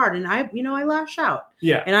and they're hard, and I lash out.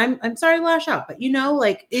 Yeah, and I'm sorry to lash out, but you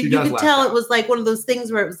could tell it was like one of those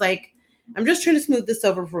things where it was like, I'm just trying to smooth this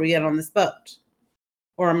over before we get on this boat,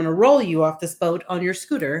 or I'm going to roll you off this boat on your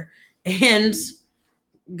scooter And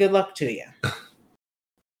good luck to you.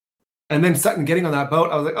 And then Sutton getting on that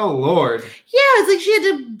boat, I was like, oh, Lord. Yeah, it's like she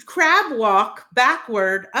had to crab walk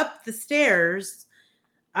backward up the stairs.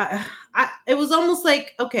 It was almost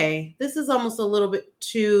like, okay, this is almost a little bit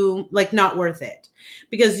too, like, not worth it.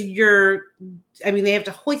 Because they have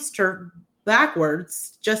to hoist her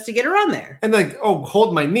backwards just to get her on there. And like, oh,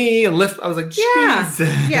 hold my knee and lift. I was like,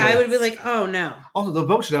 Jesus. Yeah, I would be like, oh, no. Also, the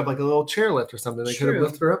boat should have like a little chairlift or something they could have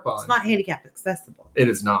lifted her up on. It's not handicap accessible. It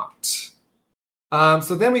is not.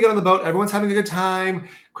 So then we get on the boat. Everyone's having a good time.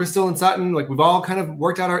 Crystal and Sutton, like we've all kind of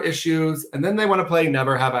worked out our issues. And then they want to play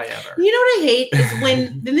Never Have I Ever. You know what I hate is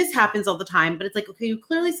when, then this happens all the time, but it's like, okay, you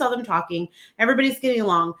clearly saw them talking. Everybody's getting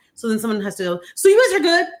along. So then someone has to go, so you guys are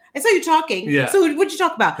good? I saw you talking. Yeah. So what'd you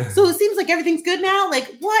talk about? So it seems like everything's good now?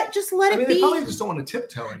 Like, what? Just let it be. They probably just don't want to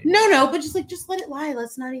tiptoe anymore. No, but just let it lie.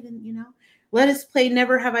 Let's not even, let us play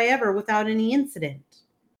Never Have I Ever without any incident.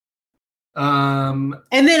 And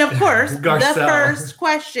then, of course, the first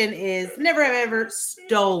question is, never have I ever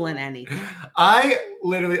stolen anything. I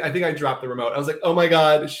think I dropped the remote. I was like, oh my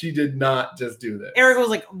God, she did not just do this. Erica was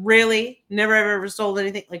like, really? Never have I ever stolen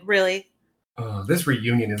anything? Like, really? Oh, this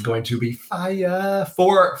reunion is going to be fire.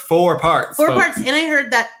 Four parts. Four parts. And I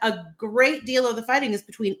heard that a great deal of the fighting is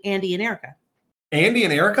between Andy and Erica. Andy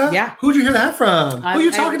and Erica? Yeah. Who'd you hear that from? Who are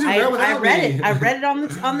you talking to? I read it. I read it on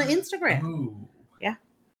the Instagram. Ooh. Yeah.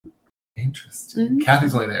 Interesting. Mm-hmm.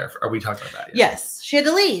 Kathy's only there. Are we talking about that yet? Yes. She had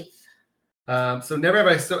to leave. So never have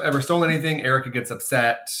I ever stolen anything. Erica gets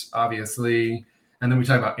upset, obviously. And then we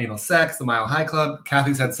talk about anal sex, the Mile High Club.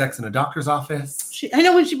 Kathy's had sex in a doctor's office. I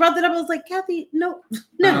know when she brought that up, I was like, Kathy, no.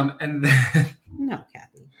 And then no,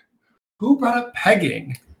 Kathy. Who brought up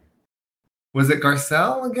pegging? Was it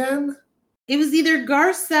Garcelle again? It was either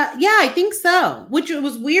Garcelle. Yeah, I think so. Which it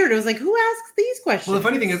was weird. It was like, who asks these questions? Well, the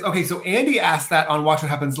funny thing is, okay, so Andy asked that on Watch What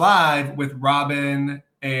Happens Live with Robin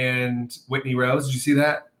and Whitney Rose. Did you see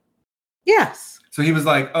that? Yes. So he was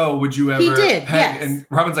like, oh, would you ever He did, peg? yes. And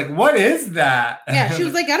Robin's like, what is that? Yeah, she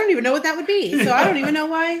was like, I don't even know what that would be. So I don't even know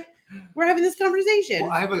why we're having this conversation.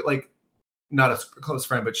 Well, I have not a super close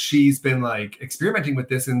friend, but she's been like experimenting with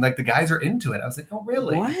this and like the guys are into it. I was like, oh,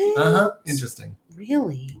 really? What? Uh-huh. Interesting.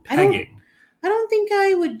 Really? Pegging. I don't think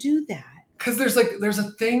I would do that. Because there's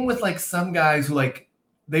a thing with like some guys who like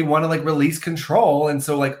they want to like release control, and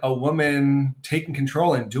so like a woman taking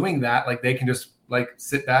control and doing that, like they can just like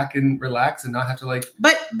sit back and relax and not have to like.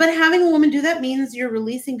 But having a woman do that means you're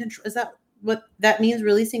releasing control. Is that what that means?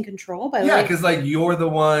 Releasing control by because like you're the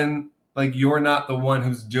one, like you're not the one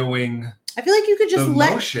who's doing. I feel like you could just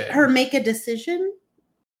let her make a decision.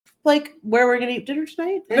 Like where we're gonna eat dinner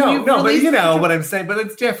tonight? No, but you know what I'm saying. But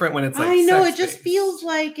it's different when it's like. I know it just feels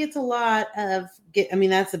like it's a lot of.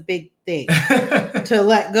 That's a big thing to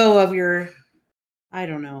let go of your. I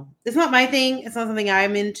don't know. It's not my thing. It's not something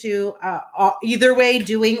I'm into. Either way,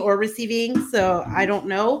 doing or receiving. So I don't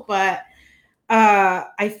know, but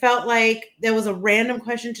I felt like there was a random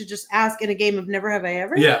question to just ask in a game of Never Have I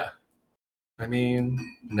Ever. Yeah, I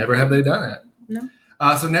mean, never have they done it. No.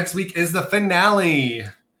 So next week is the finale.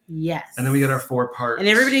 Yes. And then we get our 4 parts. And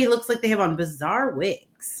everybody looks like they have on bizarre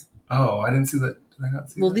wigs. Oh, I didn't see that. Did I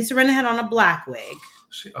not see that? Well, Lisa Rinna had on a black wig.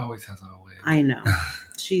 She always has on a wig. I know.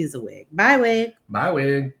 She's a wig. Bye, wig. Bye,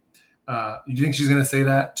 wig. You think she's going to say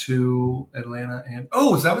that to Atlanta?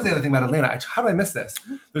 So that was the other thing about Atlanta. How did I miss this?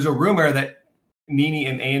 There's a rumor that Nene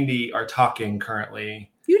and Andy are talking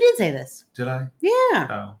currently. You did say this. Did I? Yeah.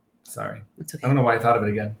 Oh, sorry. It's okay. I don't know why I thought of it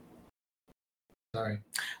again. Sorry.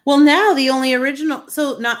 Well, now the only original,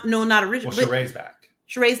 not original. Well, Sheree's back.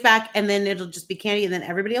 Sheree's back, and then it'll just be Candy, and then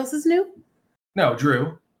everybody else is new? No,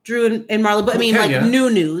 Drew and Marlo, but I mean, Kenya. Like new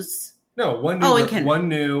news. No, one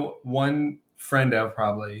new, one friend of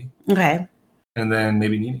probably. Okay. And then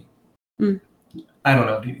maybe Nene. I don't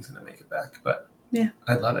know if Nene's going to make it back, but yeah,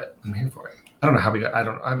 I love it. I'm here for it. I don't know how we got,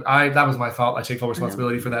 that was my fault. I take full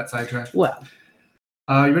responsibility for that sidetrack. Well.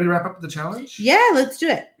 You ready to wrap up the challenge? Yeah, let's do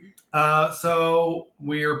it. So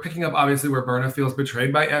we're picking up, obviously, where Berna feels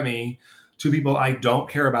betrayed by Emmy. 2 people I don't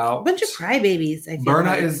care about. A bunch of crybabies, I feel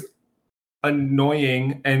Berna is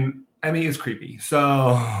annoying, and Emmy is creepy.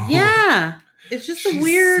 So yeah, it's just a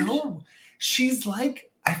weird. She's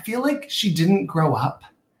like, I feel like she didn't grow up,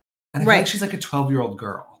 and I feel like she's like a 12-year-old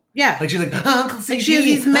girl. Yeah, like she's like, like she has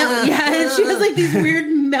these she has like these weird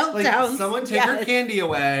meltdowns. Like someone take her candy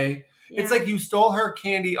away. Yeah. It's like you stole her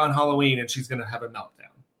candy on Halloween, and she's gonna have a meltdown.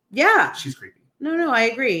 Yeah, she's creepy. No, I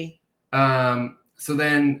agree. So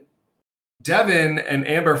then Devin and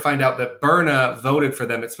Amber find out that Berna voted for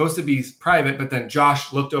them. It's supposed to be private, but then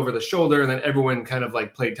Josh looked over the shoulder, and then everyone kind of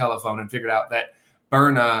like played telephone and figured out that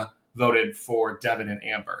Berna voted for Devin and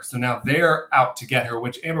Amber. So now they're out to get her,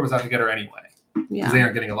 which Amber was out to get her anyway. Yeah. Because they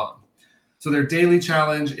aren't getting along. So their daily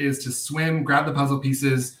challenge is to swim, grab the puzzle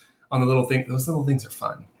pieces on the little thing. Those little things are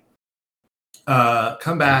fun.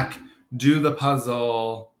 Come back, do the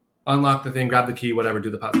puzzle, unlock the thing, grab the key, whatever, do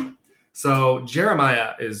the puzzle. So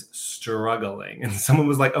Jeremiah is struggling. And someone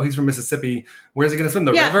was like, oh, he's from Mississippi. Where's he going to swim?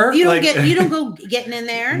 The river? You don't go getting in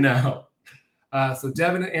there. No. So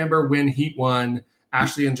Devin and Amber win Heat 1.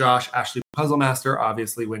 Ashley and Josh, Ashley Puzzle Master,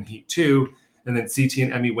 obviously win Heat 2. And then CT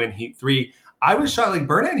and Emmy win Heat 3. I was shocked. Like,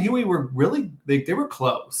 Berna and Huey were really, they were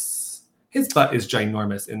close. His butt is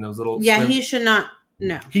ginormous in those little. Yeah, he should not.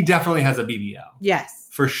 No. He definitely has a BBL. Yes.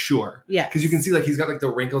 For sure. Yeah. Because you can see, like, he's got, like, the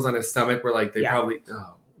wrinkles on his stomach where, like, they probably,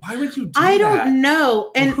 oh, why would you do that? I don't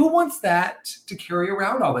know. And who wants that to carry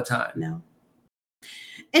around all the time? No.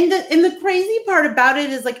 And the crazy part about it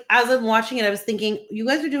is, like, as I'm watching it, I was thinking, you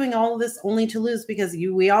guys are doing all of this only to lose because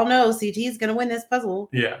we all know CT is going to win this puzzle.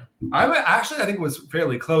 Yeah. I think it was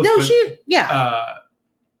fairly close. No,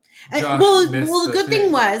 well, the good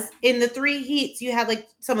thing was in the 3 heats, you had like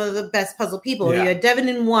some of the best puzzle people. Yeah. You had Devin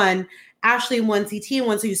in 1, Ashley in 1, CT in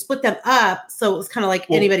 1. So you split them up. So it was kind of like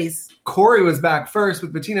anybody's. Corey was back first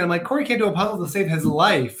with Bettina. I'm like, Corey can't do a puzzle to save his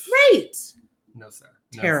life. Right. No, sir.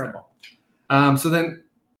 Terrible. Sir. So then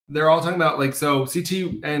they're all talking about, like, so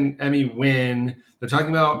CT and Emmy win. They're talking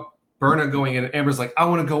about Berna going in. And Amber's like, I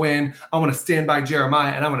want to go in. I want to stand by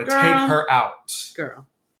Jeremiah and I want to take her out. Girl,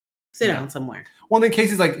 sit down somewhere. Well, then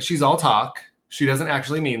Casey's like, she's all talk. She doesn't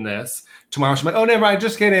actually mean this. Tomorrow she's like, oh, never mind.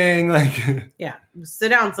 Just kidding. Like, yeah, sit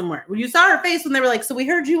down somewhere. When you saw her face when they were like, so we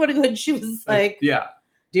heard you want to go, and she was like, yeah,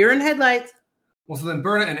 deer in headlights. Well, so then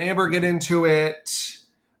Berna and Amber get into it.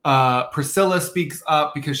 Priscilla speaks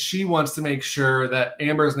up because she wants to make sure that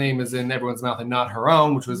Amber's name is in everyone's mouth and not her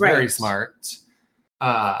own, which was very smart.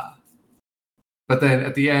 But then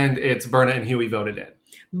at the end, it's Berna and Huey voted in.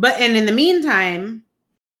 And in the meantime,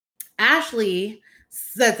 Ashley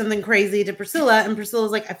said something crazy to Priscilla, and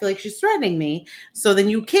Priscilla's like, I feel like she's threatening me. So then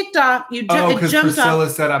you kicked off, jumped off. Priscilla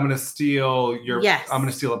said, I'm going to steal I'm going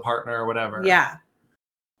to steal a partner or whatever. Yeah.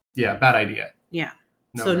 Yeah, bad idea. Yeah.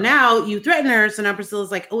 No. Now you threaten her. So now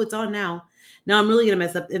Priscilla's like, oh, it's on now. Now I'm really going to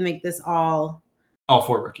mess up and make this all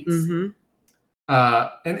 4 rookies. Mm-hmm.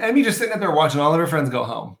 And Emmy just sitting up there watching all of her friends go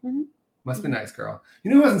home. Mm-hmm. Must be nice, girl.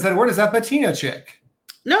 You know who hasn't said a word? Is that Bettina chick?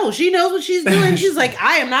 No, she knows what she's doing. She's like,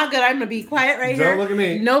 I am not good. I'm going to be quiet right here. Don't look at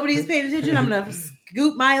me. Nobody's paying attention. I'm going to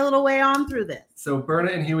scoot my little way on through this. So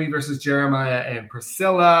Berna and Huey versus Jeremiah and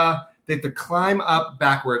Priscilla. They have to climb up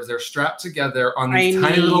backwards. They're strapped together on these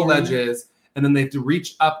tiny little ledges. And then they have to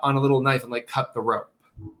reach up on a little knife and, like, cut the rope.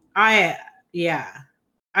 I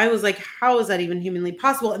was like, how is that even humanly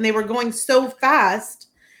possible? And they were going so fast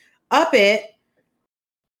up it.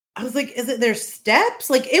 I was like, is it their steps?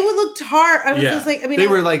 Like, it would look hard. I was just like, they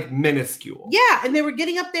were like minuscule. Yeah. And they were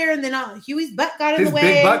getting up there and then Huey's butt got in the way.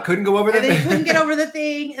 His big butt couldn't go over the thing. They couldn't get over the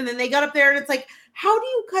thing. And then they got up there and it's like, how do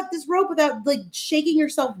you cut this rope without like shaking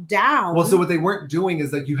yourself down? Well, so what they weren't doing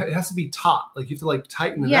is like, it has to be taut. Like you have to like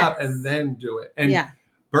tighten it up and then do it. And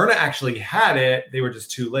Berna actually had it. They were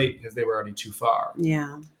just too late because they were already too far.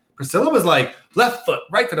 Yeah. Priscilla was like left foot,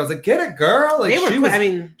 right foot. I was like, get it, girl. Like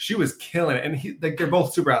she was killing it. And they're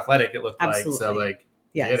both super athletic, it looked like. So like,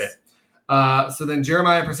 get it. So then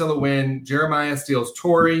Jeremiah and Priscilla win. Jeremiah steals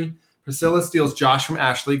Tori. Priscilla steals Josh from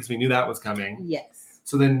Ashley because we knew that was coming. Yes.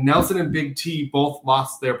 So then Nelson and Big T both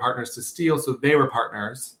lost their partners to steal, so they were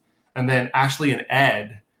partners. And then Ashley and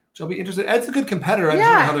Ed, which I'll be interested. Ed's a good competitor. I don't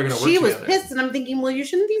know how they're going to work together. She was pissed, and I'm thinking, well, you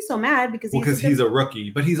shouldn't be so mad because he's a rookie.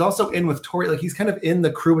 But he's also in with Tori. Like, he's kind of in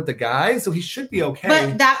the crew with the guys, so he should be okay.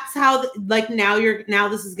 But that's how, now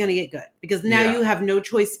this is going to get good. Because now you have no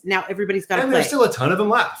choice. Now everybody's got to play. And there's still a ton of them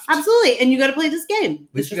left. Absolutely. And you got to play this game.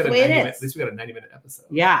 At least we got a 90-minute episode.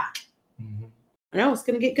 Yeah. Mm-hmm. I know, it's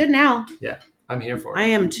going to get good now. Yeah. I'm here for it. I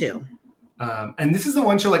am too. And this is the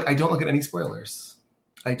one show, like, I don't look at any spoilers.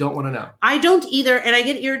 I don't want to know. I don't either. And I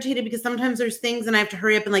get irritated because sometimes there's things and I have to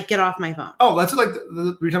hurry up and, like, get off my phone. Oh, that's what, like,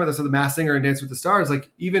 we're talking about this with The Masked Singer and Dance with the Stars. Like,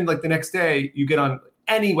 even, like, the next day, you get on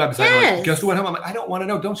any website, like, guess who went home? I'm like, I don't want to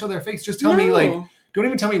know. Don't show their face. Just tell me, like, don't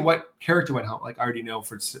even tell me what character went home. Like, I already know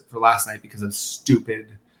for last night because of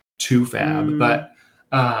stupid TooFab. But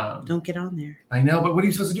don't get on there. I know, but what are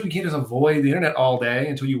you supposed to do? You can't just avoid the internet all day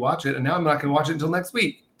until you watch it. And now I'm not going to watch it until next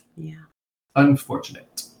week. Yeah.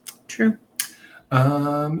 Unfortunate. True.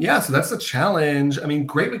 So that's the challenge. I mean,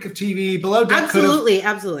 great week of TV. Below Deck absolutely.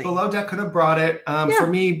 Below Deck could have brought it. For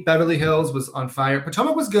me, Beverly Hills was on fire.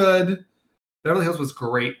 Potomac was good. Beverly Hills was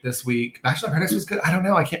great this week. Bachelor in Paradise was good. I don't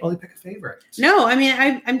know. I can't really pick a favorite. No, I mean,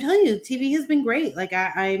 I'm telling you, TV has been great. Like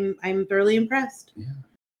I'm thoroughly impressed. Yeah.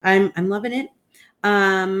 I'm loving it.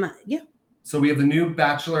 Yeah. So we have the new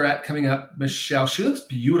Bachelorette coming up, Michelle. She looks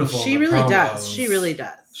beautiful. She really does. She really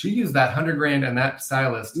does. She used that $100,000 and that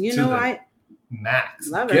stylist to the max.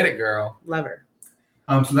 Love her. Get it, girl. Love her.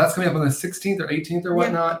 So that's coming up on the 16th or 18th or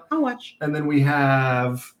whatnot. I'll watch. And then we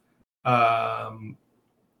have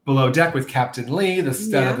Below Deck with Captain Lee. The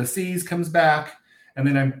Stud of the Seas comes back. And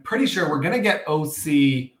then I'm pretty sure we're going to get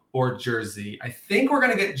OC or Jersey. I think we're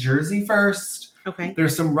going to get Jersey first. Okay.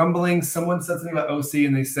 There's some rumblings. Someone said something about OC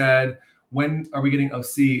and they said, when are we getting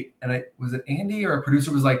OC? And was it Andy or a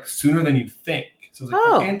producer was like, sooner than you think. So I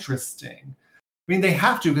was like, interesting. I mean, they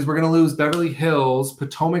have to because we're going to lose Beverly Hills.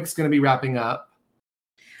 Potomac's going to be wrapping up.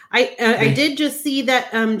 I did just see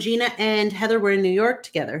that Gina and Heather were in New York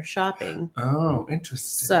together shopping. Oh,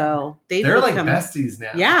 interesting. So they're like besties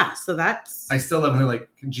now. Yeah, so that's. I still love how like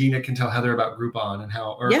Gina can tell Heather about Groupon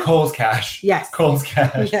and Kohl's Cash. Yes. Kohl's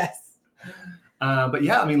Cash. Yes. But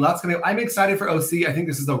yeah, I mean, lots coming up. I'm excited for OC. I think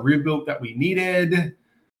this is the reboot that we needed.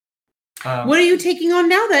 What are you taking on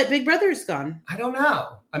now that Big Brother's gone? I don't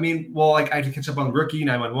know. I mean, well, like I have to catch up on Rookie,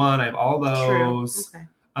 911. I have all those. True. Okay.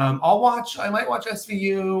 I might watch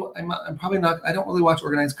SVU. I'm probably not. I don't really watch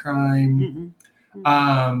organized crime.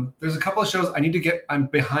 Mm-hmm. There's a couple of shows I need to get. I'm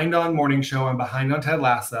behind on Morning Show. I'm behind on Ted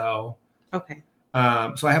Lasso. Okay.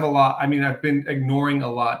 So I have a lot. I mean, I've been ignoring a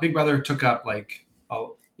lot. Big Brother took up like.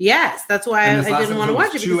 Yes, that's why I didn't want to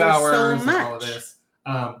watch it because 2 hours so much. And all of this.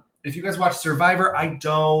 If you guys watch Survivor, I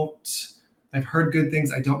don't. I've heard good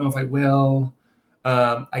things. I don't know if I will.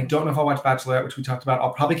 I don't know if I'll watch Bachelorette, which we talked about.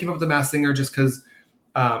 I'll probably keep up with The Masked Singer just because.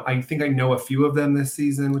 I think I know a few of them this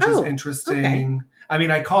season, which is interesting. Okay. I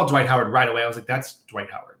mean, I called Dwight Howard right away. I was like, that's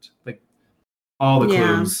Dwight Howard. Like, all the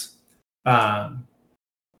clues.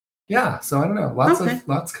 Yeah, so I don't know.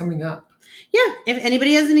 Lots coming up. Yeah, if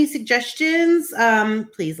anybody has any suggestions,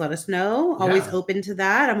 please let us know. Always open to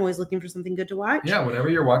that. I'm always looking for something good to watch. Yeah, whatever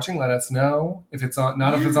you're watching, let us know. If it's on,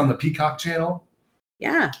 if it's on the Peacock channel.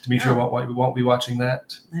 Yeah. Demetria won't be watching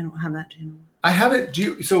that. I don't have that channel. I have it.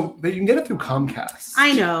 You can get it through Comcast.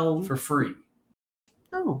 I know. For free.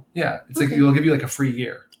 Oh. Yeah. It's like, it'll give you like a free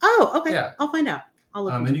year. Oh, okay. Yeah. I'll find out. I'll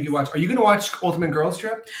look and you can watch. Are you going to watch Ultimate Girls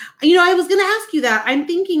Trip? I was going to ask you that. I'm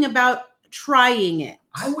thinking about trying it.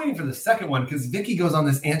 I'm waiting for the second one because Vicky goes on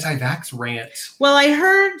this anti-vax rant. Well, I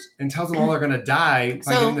heard. And tells them all they're going to die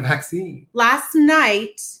by getting the vaccine. Last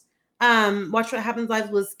night, Watch What Happens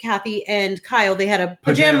Live was Kathy and Kyle. They had a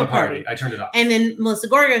pajama party. I turned it off. And then Melissa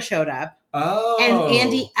Gorga showed up. Oh. And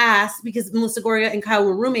Andy asked, because Melissa Gorga and Kyle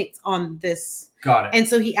were roommates on this. Got it. And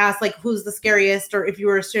so he asked, like, who's the scariest? Or if you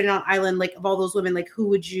were stranded on an island, like, of all those women, like, who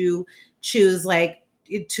would you choose, like,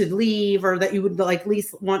 to leave or that you would, like,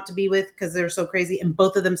 least want to be with because they're so crazy? And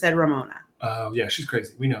both of them said Ramona. Oh, yeah, she's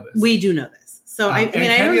crazy. We know this. We do know this. So,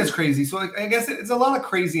 Kenya's crazy. So, like, I guess it's a lot of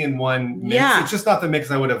crazy in one mix. Yeah. It's just not the mix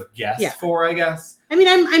I would have guessed for, I guess. I mean,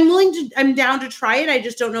 I'm down to try it. I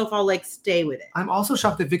just don't know if I'll like stay with it. I'm also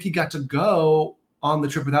shocked that Vicky got to go on the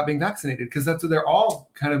trip without being vaccinated because that's what they're all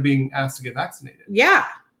kind of being asked to get vaccinated. Yeah.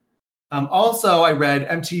 Also, I read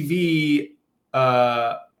MTV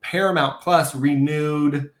Paramount Plus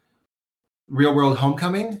renewed Real World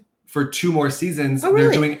Homecoming for 2 more seasons. Oh, really?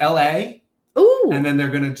 They're doing LA. Ooh. And then they're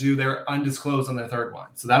going to do their Undisclosed on their third one.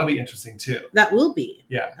 So that'll be interesting too. That will be.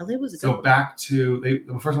 Yeah. LA was a good one. Back to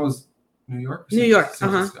the first one was New York? New York. San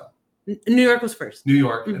Francisco? New York was first. New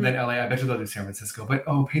York, and then LA. I bet you they'll do San Francisco. But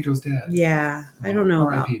Pedro's dead. Yeah, I don't know.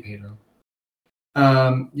 R.I.P. Pedro.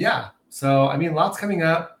 Yeah. So I mean, lots coming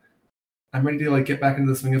up. I'm ready to like get back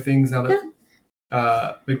into the swing of things now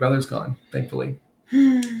that Big Brother's gone, thankfully.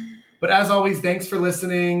 But as always, thanks for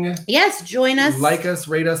listening. Yes, join us. Like us,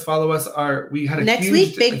 rate us, follow us. We had a next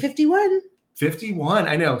week, Big 51. 51.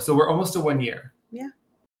 I know. So we're almost to 1 year. Yeah.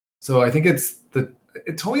 So I think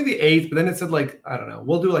it told me the 8th, but then it said like, I don't know.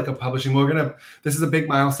 We'll do like a publishing. This is a big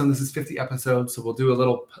milestone. This is 50 episodes. So we'll do a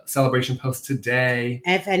little celebration post today.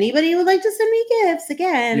 If anybody would like to send me gifts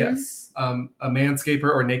again. Yes. A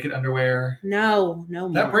manscaper or naked underwear. No.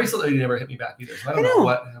 That bracelet lady never hit me back either. So I don't know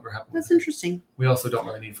what ever happened. That's interesting. We also don't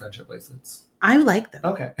really need friendship bracelets. I like them.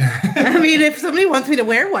 Okay. I mean, if somebody wants me to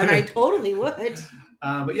wear one, I totally would.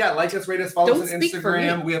 But yeah, like us, rate us, follow us on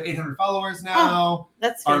Instagram. We have 800 followers now. Oh,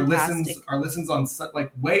 that's fantastic. Our listens on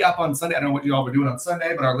like way up on Sunday. I don't know what you all were doing on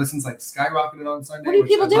Sunday, but our listens like skyrocketed on Sunday. What are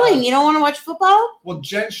people doing? You don't want to watch football? Well,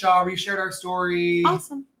 Jen Shaw reshared our story.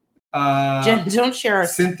 Awesome. Jen, don't share our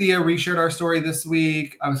Cynthia reshared our story this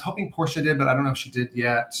week. I was hoping Portia did, but I don't know if she did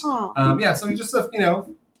yet. Oh. Yeah, so we just a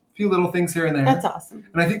few little things here and there. That's awesome.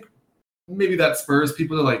 And I think maybe that spurs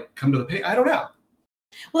people to like come to the page. I don't know.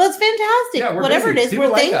 Well, that's fantastic. Yeah, whatever busy. it is, People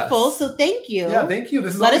we're like thankful. us. So thank you. Yeah, thank you.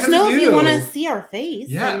 This is Let all us because know of if you want to see our face.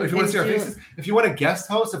 Yeah, if you want to see our faces. If you want to guest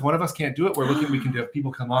host, if one of us can't do it, we can have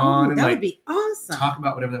people come on and that like would be awesome. talk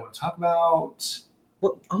about whatever they want to talk about.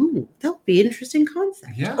 Well, that would be an interesting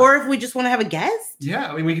concept. Yeah. Or if we just want to have a guest.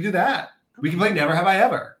 Yeah, I mean, we can do that. We can play Never Have I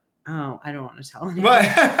Ever. Oh, I don't want to tell anyone.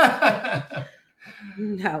 But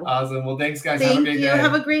No. Awesome. Well, thanks, guys. Thank have a great you. day.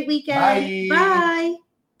 Have a great weekend. Bye.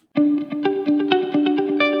 Bye.